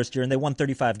 in his first year, and they won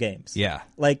 35 games. Yeah.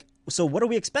 Like, so what are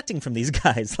we expecting from these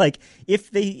guys? Like, if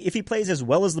he plays as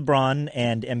well as LeBron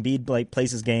and Embiid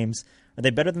plays his games, are they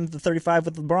better than the 35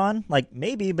 with LeBron? Like,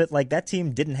 maybe, but like that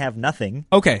team didn't have nothing.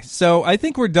 Okay, so I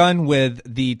think we're done with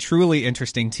the truly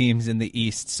interesting teams in the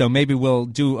East. So maybe we'll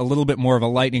do a little bit more of a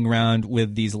lightning round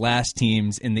with these last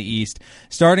teams in the East,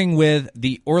 starting with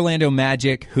the Orlando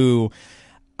Magic, who...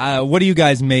 what do you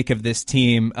guys make of this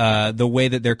team, the way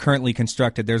that they're currently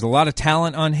constructed? There's a lot of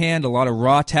talent on hand, a lot of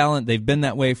raw talent. They've been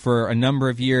that way for a number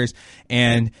of years,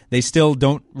 and they still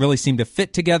don't really seem to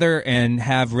fit together and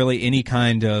have really any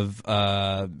kind of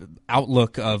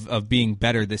outlook of being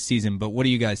better this season. But what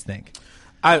do you guys think?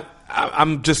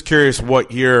 I'm just curious,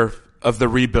 what year of the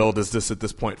rebuild is this at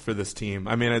this point for this team?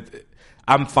 I mean,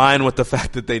 I'm fine with the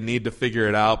fact that they need to figure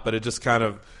it out, but it just kind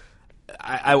of...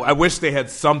 I wish they had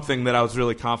something that I was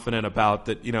really confident about,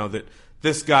 that, you know, that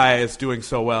this guy is doing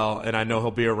so well and I know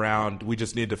he'll be around. We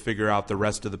just need to figure out the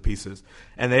rest of the pieces.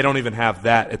 And they don't even have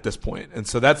that at this point. And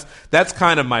so that's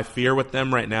kind of my fear with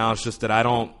them right now. It's just that I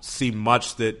don't see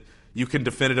much that you can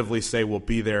definitively say will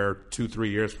be there 2-3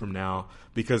 years from now,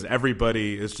 because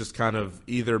everybody is just kind of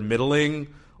either middling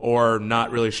or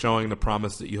not really showing the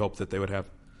promise that you hope that they would have.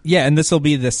 Yeah, and this will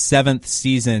be the 7th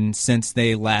season since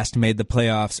they last made the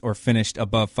playoffs or finished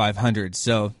above 500.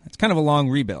 So it's kind of a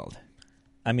long rebuild.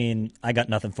 I mean, I got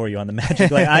nothing for you on the Magic.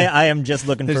 Like, I am just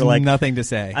looking There's for like nothing to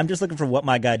say. I'm just looking for what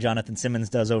my guy Jonathan Simmons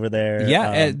does over there.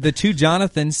 Yeah, the two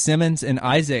Jonathan, Simmons and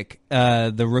Isaac,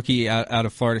 the rookie out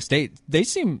of Florida State, they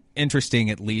seem interesting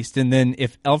at least. And then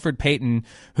if Elfrid Payton,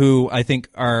 who I think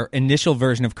our initial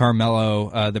version of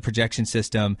Carmelo, the projection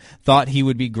system, thought he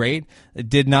would be great,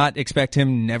 did not expect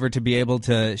him never to be able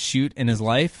to shoot in his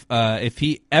life. If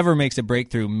he ever makes a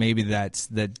breakthrough, maybe that's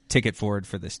the ticket forward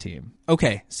for this team.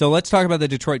 Okay, so let's talk about the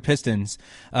Detroit Pistons,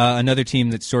 another team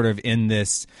that's sort of in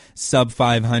this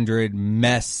sub-500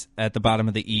 mess at the bottom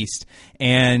of the East.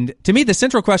 And to me, the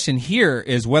central question here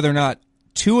is whether or not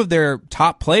two of their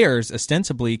top players,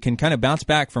 ostensibly, can kind of bounce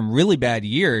back from really bad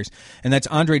years, and that's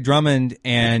Andre Drummond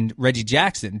and Reggie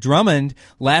Jackson. Drummond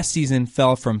last season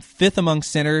fell from 5th among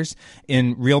centers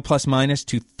in real plus-minus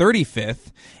to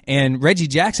 35th, and Reggie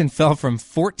Jackson fell from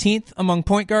 14th among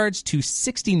point guards to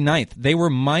 69th. They were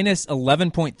minus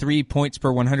 11.3 points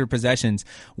per 100 possessions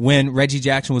when Reggie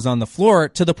Jackson was on the floor,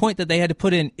 to the point that they had to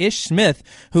put in Ish Smith,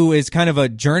 who is kind of a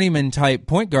journeyman-type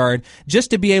point guard,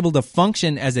 just to be able to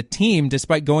function as a team,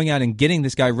 despite going out and getting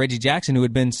this guy Reggie Jackson, who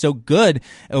had been so good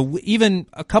even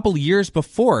a couple years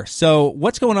before. So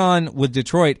what's going on with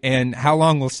Detroit, and how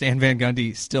long will Stan Van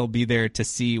Gundy still be there to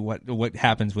see what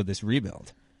happens with this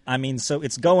rebuild? I mean, so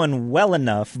it's going well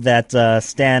enough that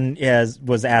Stan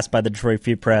was asked by the Detroit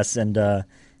Free Press and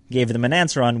gave them an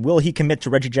answer on, will he commit to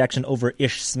Reggie Jackson over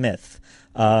Ish Smith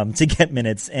to get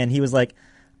minutes? And he was like,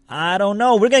 I don't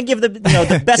know. We're going to give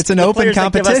the best. It's an open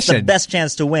competition. Give us the best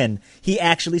chance to win. He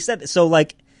actually said that. So,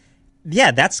 like,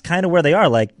 yeah, that's kind of where they are.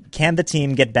 Like, can the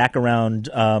team get back around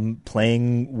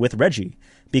playing with Reggie?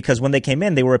 Because when they came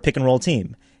in, they were a pick and roll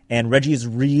team. And Reggie is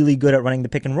really good at running the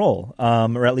pick and roll,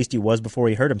 or at least he was before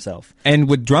he hurt himself. And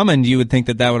with Drummond, you would think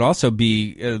that would also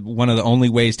be one of the only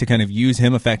ways to kind of use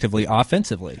him effectively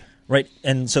offensively. Right,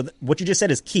 and so what you just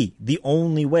said is key. The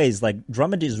only ways, like,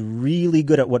 Drummond is really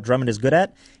good at what Drummond is good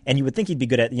at, and you would think he'd be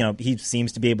good at, he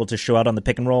seems to be able to show out on the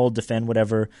pick and roll, defend,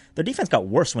 whatever. Their defense got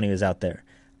worse when he was out there.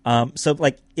 So,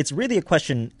 like, it's really a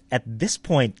question at this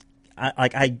point.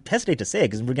 I hesitate to say it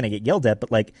because we're going to get yelled at, but,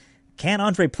 like, can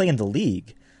Andre play in the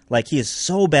league? Like, he is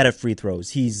so bad at free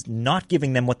throws. He's not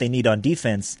giving them what they need on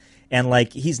defense, and,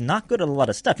 like, he's not good at a lot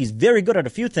of stuff. He's very good at a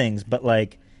few things, but,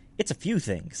 like, it's a few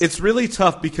things. It's really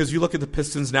tough because you look at the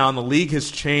Pistons now, and the league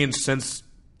has changed since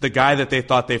the guy that they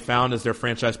thought they found as their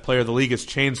franchise player. The league has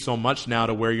changed so much now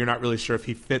to where you're not really sure if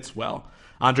he fits well.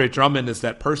 Andre Drummond is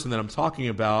that person that I'm talking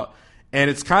about, and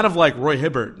it's kind of like Roy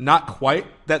Hibbert. Not quite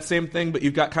that same thing, but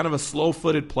you've got kind of a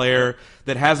slow-footed player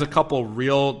that has a couple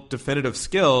real definitive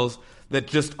skills that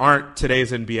just aren't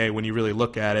today's NBA when you really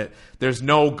look at it. There's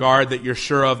no guard that you're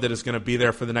sure of that is going to be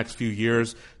there for the next few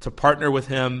years to partner with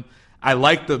him. I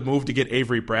like the move to get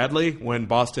Avery Bradley when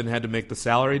Boston had to make the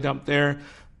salary dump there,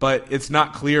 but it's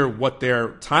not clear what their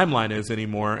timeline is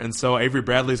anymore. And so Avery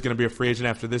Bradley is going to be a free agent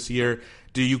after this year.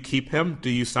 Do you keep him? Do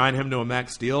you sign him to a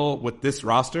max deal with this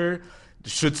roster?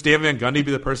 Should Stan Van Gundy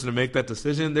be the person to make that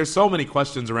decision? There's so many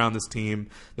questions around this team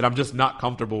that I'm just not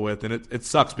comfortable with, and it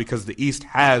sucks because the East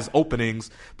has openings,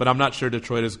 but I'm not sure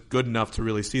Detroit is good enough to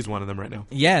really seize one of them right now.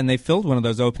 Yeah, and they filled one of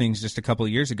those openings just a couple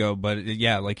of years ago, but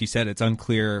yeah, like you said, it's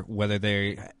unclear whether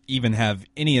they even have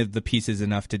any of the pieces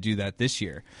enough to do that this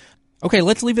year. Okay,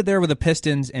 let's leave it there with the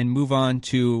Pistons and move on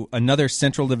to another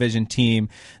Central Division team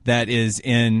that is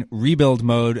in rebuild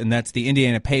mode, and that's the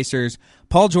Indiana Pacers.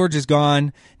 Paul George is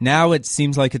gone. Now it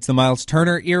seems like it's the Miles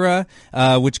Turner era,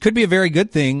 which could be a very good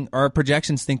thing. Our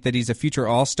projections think that he's a future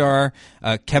All-Star.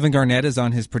 Kevin Garnett is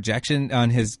on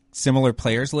his similar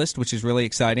players list, which is really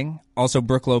exciting. Also,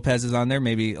 Brook Lopez is on there,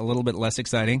 maybe a little bit less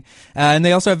exciting. And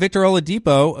they also have Victor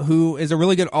Oladipo, who is a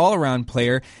really good all-around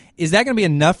player. Is that going to be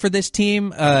enough for this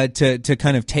team to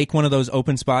kind of take one of those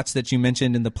open spots that you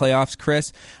mentioned in the playoffs,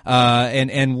 Chris?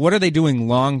 And what are they doing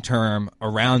long-term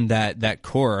around that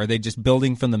core? Are they just building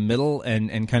from the middle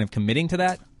and kind of committing to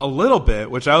that? A little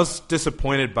bit, which I was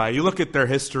disappointed by. You look at their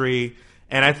history,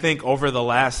 and I think over the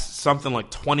last something like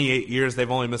 28 years,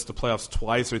 they've only missed the playoffs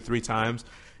twice or three times.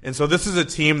 And so this is a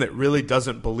team that really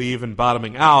doesn't believe in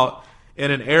bottoming out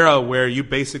in an era where you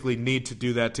basically need to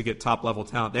do that to get top-level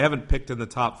talent. They haven't picked in the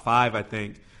top 5, I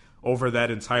think, over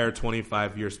that entire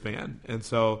 25-year span. And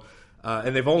so,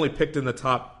 and they've only picked in the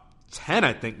top 10,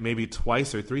 I think, maybe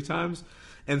twice or three times.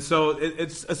 And so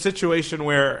it's a situation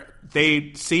where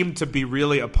they seem to be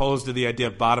really opposed to the idea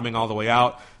of bottoming all the way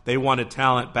out. They wanted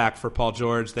talent back for Paul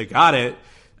George. They got it,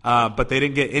 but they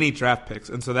didn't get any draft picks.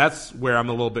 And so that's where I'm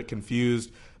a little bit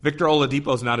confused. Victor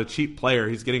Oladipo is not a cheap player.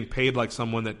 He's getting paid like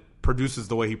someone that produces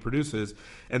the way he produces.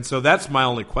 And so that's my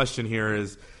only question here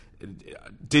is,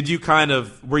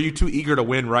 were you too eager to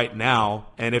win right now?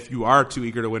 And if you are too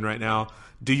eager to win right now,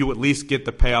 do you at least get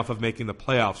the payoff of making the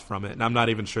playoffs from it? And I'm not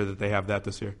even sure that they have that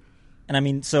this year. And I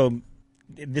mean, so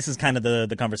this is kind of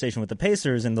the conversation with the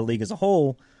Pacers and the league as a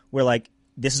whole, where like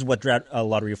this is what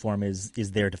lottery reform is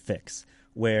there to fix,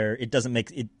 where it doesn't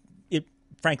make it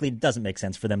frankly doesn't make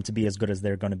sense for them to be as good as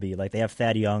they're going to be. Like they have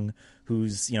Thad Young,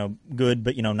 who's good,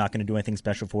 but not going to do anything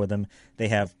special for them. They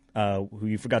have who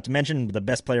you forgot to mention, the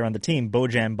best player on the team,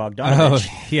 Bojan Bogdanovic.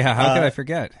 Oh yeah, how could I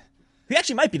forget? He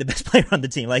actually might be the best player on the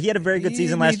team. Like he had a very good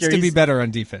season last year. He needs to be better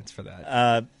on defense for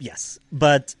that. Yes,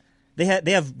 but they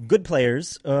have good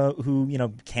players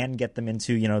who can get them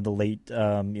into the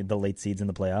late seeds in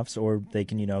the playoffs, or they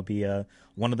can be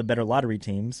one of the better lottery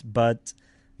teams. But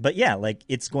yeah, like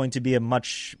it's going to be a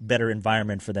much better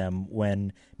environment for them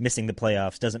when missing the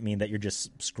playoffs doesn't mean that you're just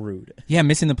screwed. Yeah,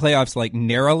 missing the playoffs like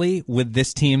narrowly with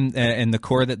this team and the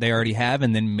core that they already have,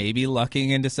 and then maybe lucking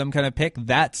into some kind of pick.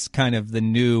 That's kind of the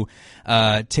new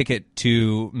ticket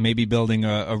to maybe building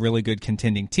a really good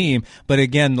contending team. But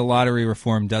again, the lottery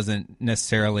reform doesn't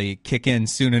necessarily kick in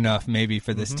soon enough maybe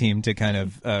for this team to kind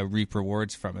of reap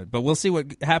rewards from it. But we'll see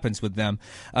what happens with them.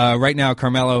 Right now,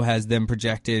 Carmelo has them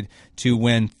projected to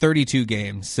win 32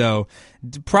 games, so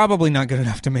probably not good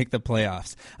enough to make the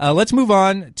playoffs. Let's move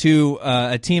on to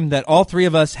a team that all three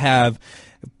of us have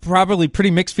probably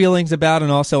pretty mixed feelings about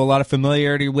and also a lot of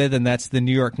familiarity with, and that's the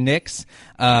New York Knicks.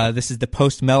 This is the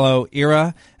post-Melo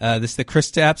era. This is the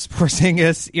Kristaps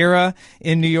Porzingis era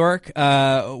in New York.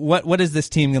 What is this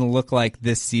team going to look like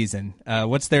this season?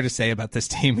 What's there to say about this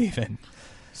team even?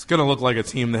 It's going to look like a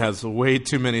team that has way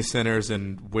too many centers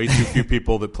and way too few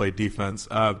people that play defense.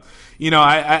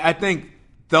 I think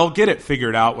they'll get it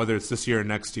figured out, whether it's this year or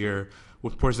next year,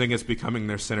 with Porzingis becoming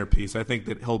their centerpiece. I think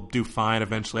that he'll do fine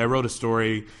eventually. I wrote a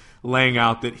story laying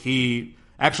out that he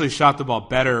actually shot the ball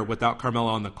better without Carmelo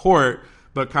on the court,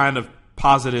 but kind of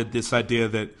posited this idea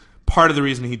that part of the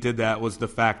reason he did that was the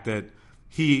fact that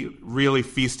he really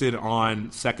feasted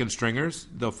on second stringers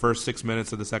the first 6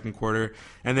 minutes of the second quarter,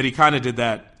 and that he kind of did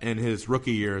that in his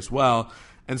rookie year as well.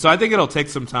 And so I think it'll take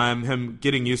some time, him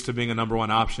getting used to being a number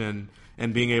one option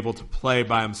and being able to play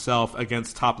by himself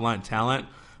against top-line talent.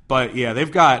 But, yeah,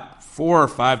 they've got 4 or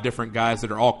 5 different guys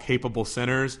that are all capable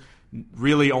centers.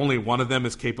 Really only one of them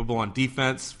is capable on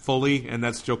defense fully, and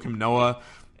that's Joakim Noah.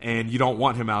 And you don't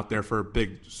want him out there for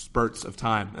big spurts of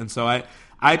time. And so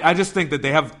I just think that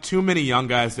they have too many young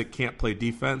guys that can't play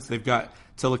defense. They've got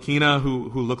Tilakina, who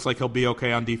looks like he'll be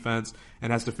okay on defense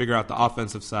and has to figure out the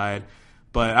offensive side.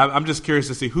 But I'm just curious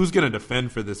to see who's going to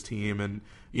defend for this team. And,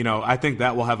 I think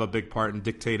that will have a big part in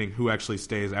dictating who actually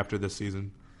stays after this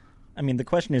season. I mean, the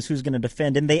question is who's going to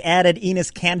defend, and they added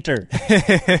Enes Kanter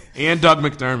and Doug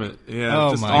McDermott. Yeah,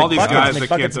 all these guys that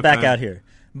can't defend. Back out here,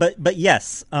 but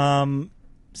yes,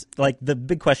 like the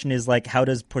big question is like how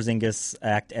does Porzingis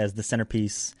act as the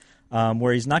centerpiece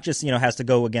where he's not just has to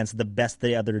go against the best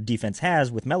the other defense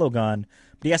has with Melo gone,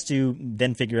 but he has to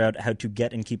then figure out how to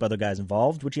get and keep other guys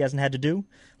involved, which he hasn't had to do.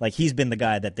 Like, he's been the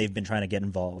guy that they've been trying to get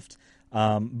involved.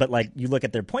 But like, you look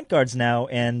at their point guards now,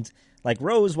 and like,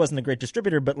 Rose wasn't a great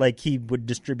distributor, but like, he would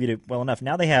distribute it well enough.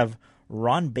 Now they have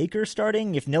Ron Baker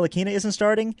starting if Ntilikina isn't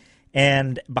starting,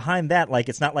 and behind that, like,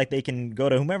 it's not like they can go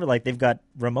to whomever. Like, they've got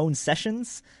Ramon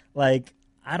Sessions. Like,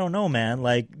 I don't know, man.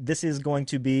 Like, this is going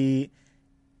to be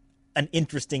an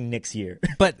interesting Knicks year.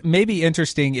 But maybe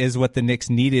interesting is what the Knicks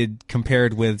needed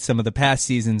compared with some of the past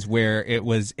seasons, where it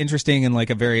was interesting in like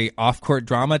a very off-court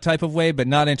drama type of way, but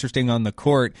not interesting on the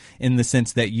court in the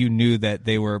sense that you knew that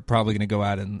they were probably going to go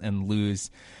out and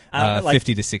lose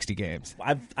 50 to 60 games.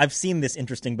 I've seen this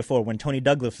interesting before when Tony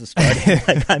Douglas was starting.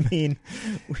 Like, I mean,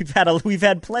 we've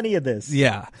had plenty of this.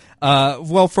 Yeah.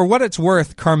 Well, for what it's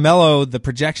worth, Carmelo, the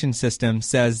projection system,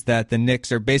 says that the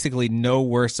Knicks are basically no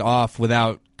worse off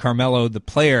without Carmelo, the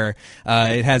player.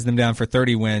 It has them down for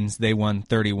 30 wins. They won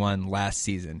 31 last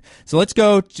season. So let's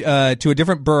go to a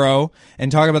different borough and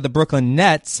talk about the Brooklyn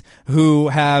Nets, who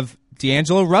have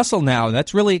D'Angelo Russell now.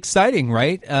 That's really exciting,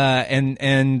 right?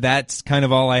 And that's kind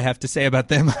of all I have to say about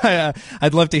them.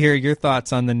 I'd love to hear your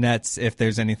thoughts on the Nets, if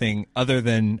there's anything other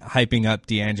than hyping up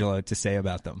D'Angelo to say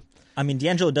about them. I mean,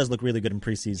 D'Angelo does look really good in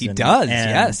preseason. He does,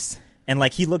 yes. And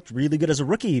like, he looked really good as a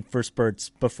rookie for spurts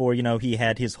before, he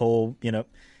had his whole,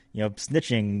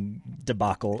 snitching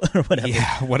debacle or whatever.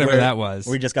 Yeah, whatever that was.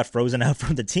 Where he just got frozen out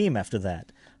from the team after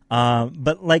that.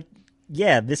 But like,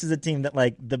 yeah, this is a team that,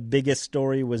 like, the biggest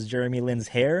story was Jeremy Lin's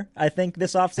hair, I think,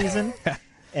 this offseason.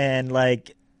 And,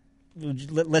 like,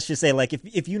 let's just say, like,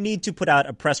 if you need to put out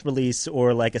a press release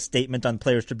or, like, a statement on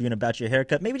Players Tribune about your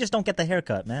haircut, maybe just don't get the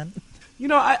haircut, man.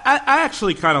 I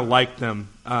actually kind of like them.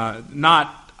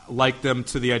 Not like them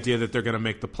to the idea that they're going to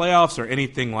make the playoffs or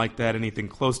anything like that, anything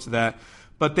close to that.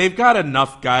 But they've got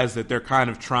enough guys that they're kind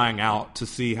of trying out to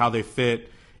see how they fit,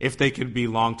 if they can be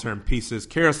long-term pieces.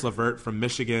 Karis LeVert from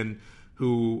Michigan,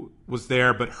 who was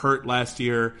there but hurt last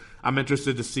year. I'm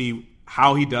interested to see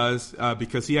how he does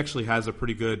because he actually has a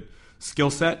pretty good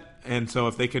skill set. And so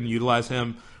if they can utilize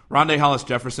him, Rondé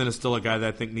Hollis-Jefferson is still a guy that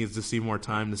I think needs to see more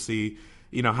time to see,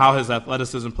 how his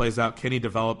athleticism plays out. Can he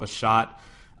develop a shot?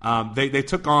 They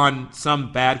took on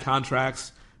some bad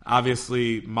contracts,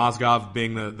 obviously Mozgov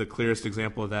being the clearest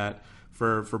example of that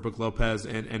for Brook Lopez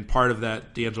and part of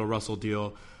that D'Angelo Russell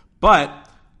deal. But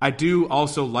I do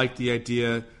also like the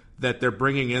idea that they're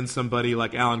bringing in somebody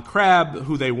like Alan Crabb,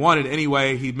 who they wanted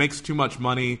anyway. He makes too much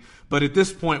money. But at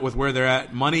this point, with where they're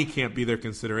at, money can't be their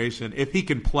consideration. If he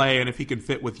can play and if he can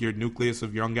fit with your nucleus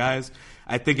of young guys,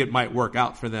 I think it might work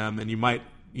out for them. And you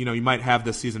might have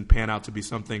this season pan out to be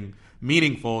something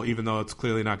meaningful, even though it's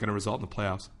clearly not going to result in the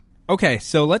playoffs. Okay,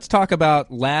 so let's talk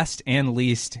about last and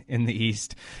least in the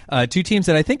East. Two teams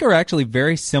that I think are actually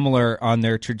very similar on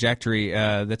their trajectory.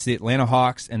 That's the Atlanta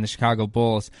Hawks and the Chicago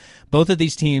Bulls. Both of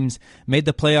these teams made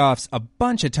the playoffs a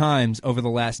bunch of times over the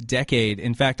last decade.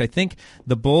 In fact, I think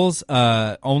the Bulls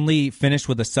only finished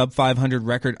with a sub-500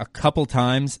 record a couple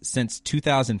times since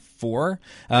 2004,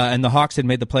 and the Hawks had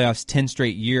made the playoffs 10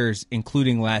 straight years,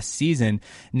 including last season.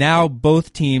 Now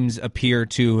both teams appear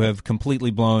to have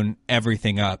completely blown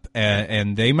everything up,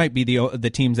 and they might be the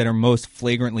teams that are most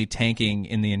flagrantly tanking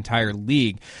in the entire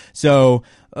league. So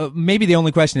maybe the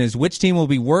only question is which team will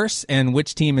be worse and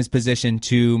which team is positioned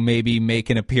to maybe make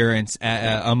an appearance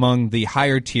among the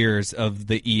higher tiers of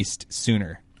the East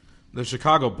sooner. The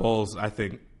Chicago Bulls, I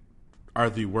think, are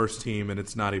the worst team, and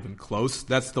it's not even close.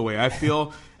 That's the way I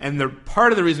feel. And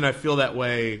part of the reason I feel that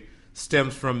way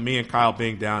stems from me and Kyle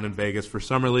being down in Vegas for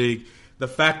Summer League. The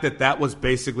fact that was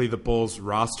basically the Bulls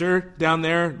roster down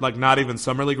there, like not even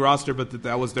Summer League roster, but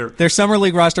that was their Summer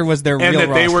League roster was their real roster.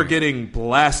 And that they were getting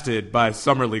blasted by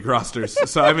Summer League rosters.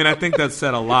 So, I mean, I think that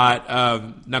said a lot.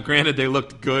 Now, granted, they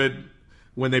looked good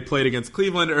when they played against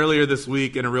Cleveland earlier this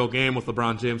week in a real game with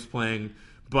LeBron James playing.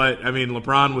 But, I mean,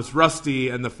 LeBron was rusty,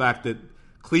 and the fact that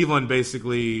Cleveland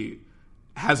basically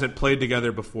hasn't played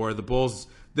together before. The Bulls,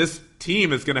 this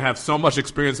team is going to have so much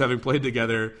experience having played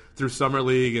together through Summer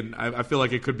League, and I feel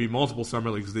like it could be multiple Summer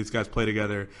Leagues these guys play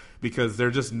together because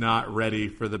they're just not ready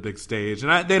for the big stage.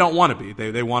 And they don't want to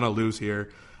be. They want to lose here,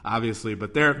 obviously,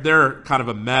 but they're kind of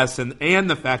a mess. And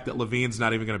the fact that Levine's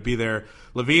not even going to be there.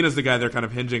 Levine is the guy they're kind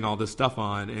of hinging all this stuff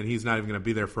on, and he's not even going to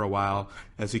be there for a while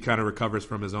as he kind of recovers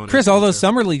from his own. Chris, all those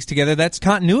Summer Leagues together, that's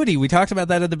continuity. We talked about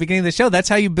that at the beginning of the show. That's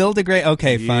how you build a great...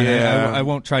 Okay, fine. Yeah. I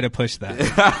won't try to push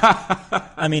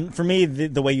that. I mean, for me,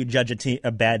 the way you judge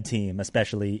a bad team,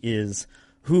 especially, is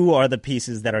who are the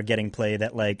pieces that are getting play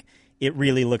that, like, it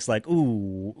really looks like,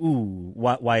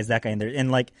 why is that guy in there?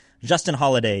 And like Justin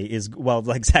Holiday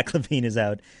like Zach LaVine is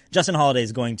out. Justin Holiday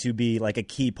is going to be like a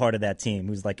key part of that team,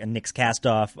 who's like a Knicks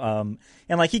castoff.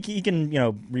 And like he can,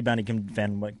 rebound, he can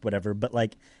defend, like whatever. But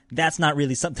like that's not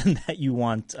really something that you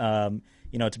want, to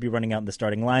be running out in the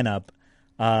starting lineup.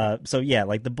 So yeah,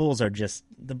 like the Bulls are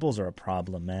a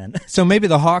problem, man. So maybe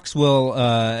the Hawks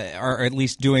are at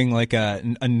least doing like a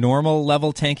normal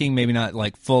level tanking, maybe not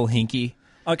like full hinky.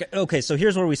 Okay. So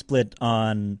here's where we split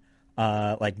on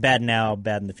like bad now,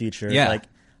 bad in the future. Yeah.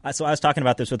 So I was talking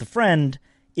about this with a friend.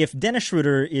 If Dennis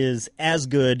Schroeder is as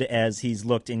good as he's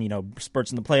looked in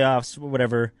spurts in the playoffs,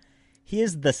 whatever, he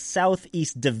is the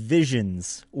Southeast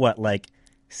Division's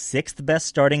sixth best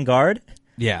starting guard.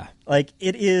 Yeah. Like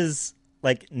it is.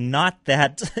 Like not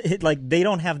that like they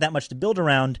don't have that much to build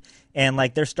around, and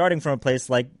like they're starting from a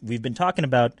place like we've been talking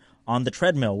about on the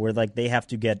treadmill, where like they have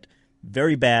to get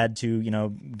very bad to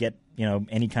get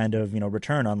any kind of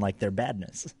return on like their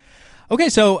badness. Okay,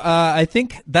 so I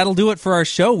think that'll do it for our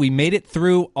show. We made it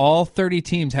through all 30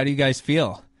 teams. How do you guys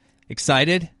feel?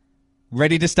 Excited?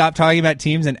 Ready to stop talking about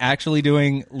teams and actually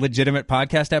doing legitimate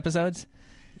podcast episodes?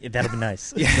 That'll be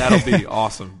nice. That'll be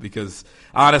awesome, because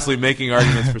honestly, making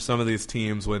arguments for some of these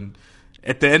teams when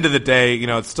at the end of the day,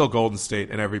 it's still Golden State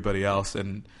and everybody else,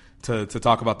 and to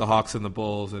talk about the Hawks and the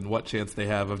Bulls and what chance they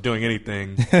have of doing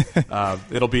anything,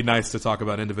 it'll be nice to talk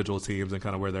about individual teams and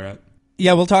kind of where they're at.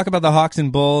 Yeah, we'll talk about the Hawks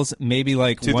and Bulls maybe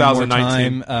like one more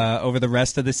 2019. time over the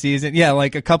rest of the season. Yeah,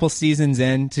 like a couple seasons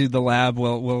into the lab,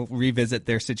 we'll revisit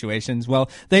their situations. Well,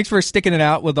 thanks for sticking it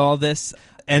out with all this.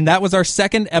 And that was our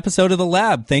second episode of The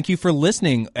Lab. Thank you for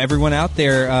listening, everyone out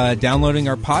there downloading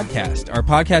our podcast. Our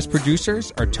podcast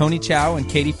producers are Tony Chow and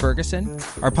Katie Ferguson.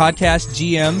 Our podcast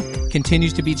GM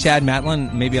continues to be Chad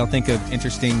Matlin. Maybe I'll think of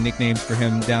interesting nicknames for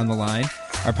him down the line.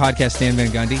 Our podcast, Stan Van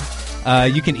Gundy.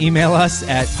 You can email us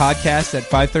at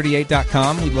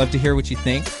podcast@FiveThirtyEight.com. We'd love to hear what you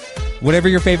think. Whatever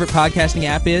your favorite podcasting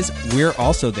app is, we're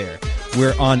also there.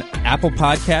 We're on Apple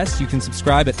Podcasts. You can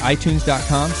subscribe at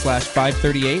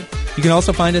iTunes.com/538. You can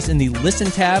also find us in the Listen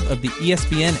tab of the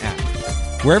ESPN app.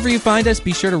 Wherever you find us,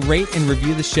 be sure to rate and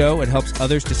review the show. It helps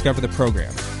others discover the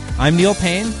program. I'm Neil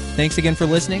Payne. Thanks again for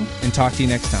listening, and talk to you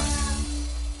next time.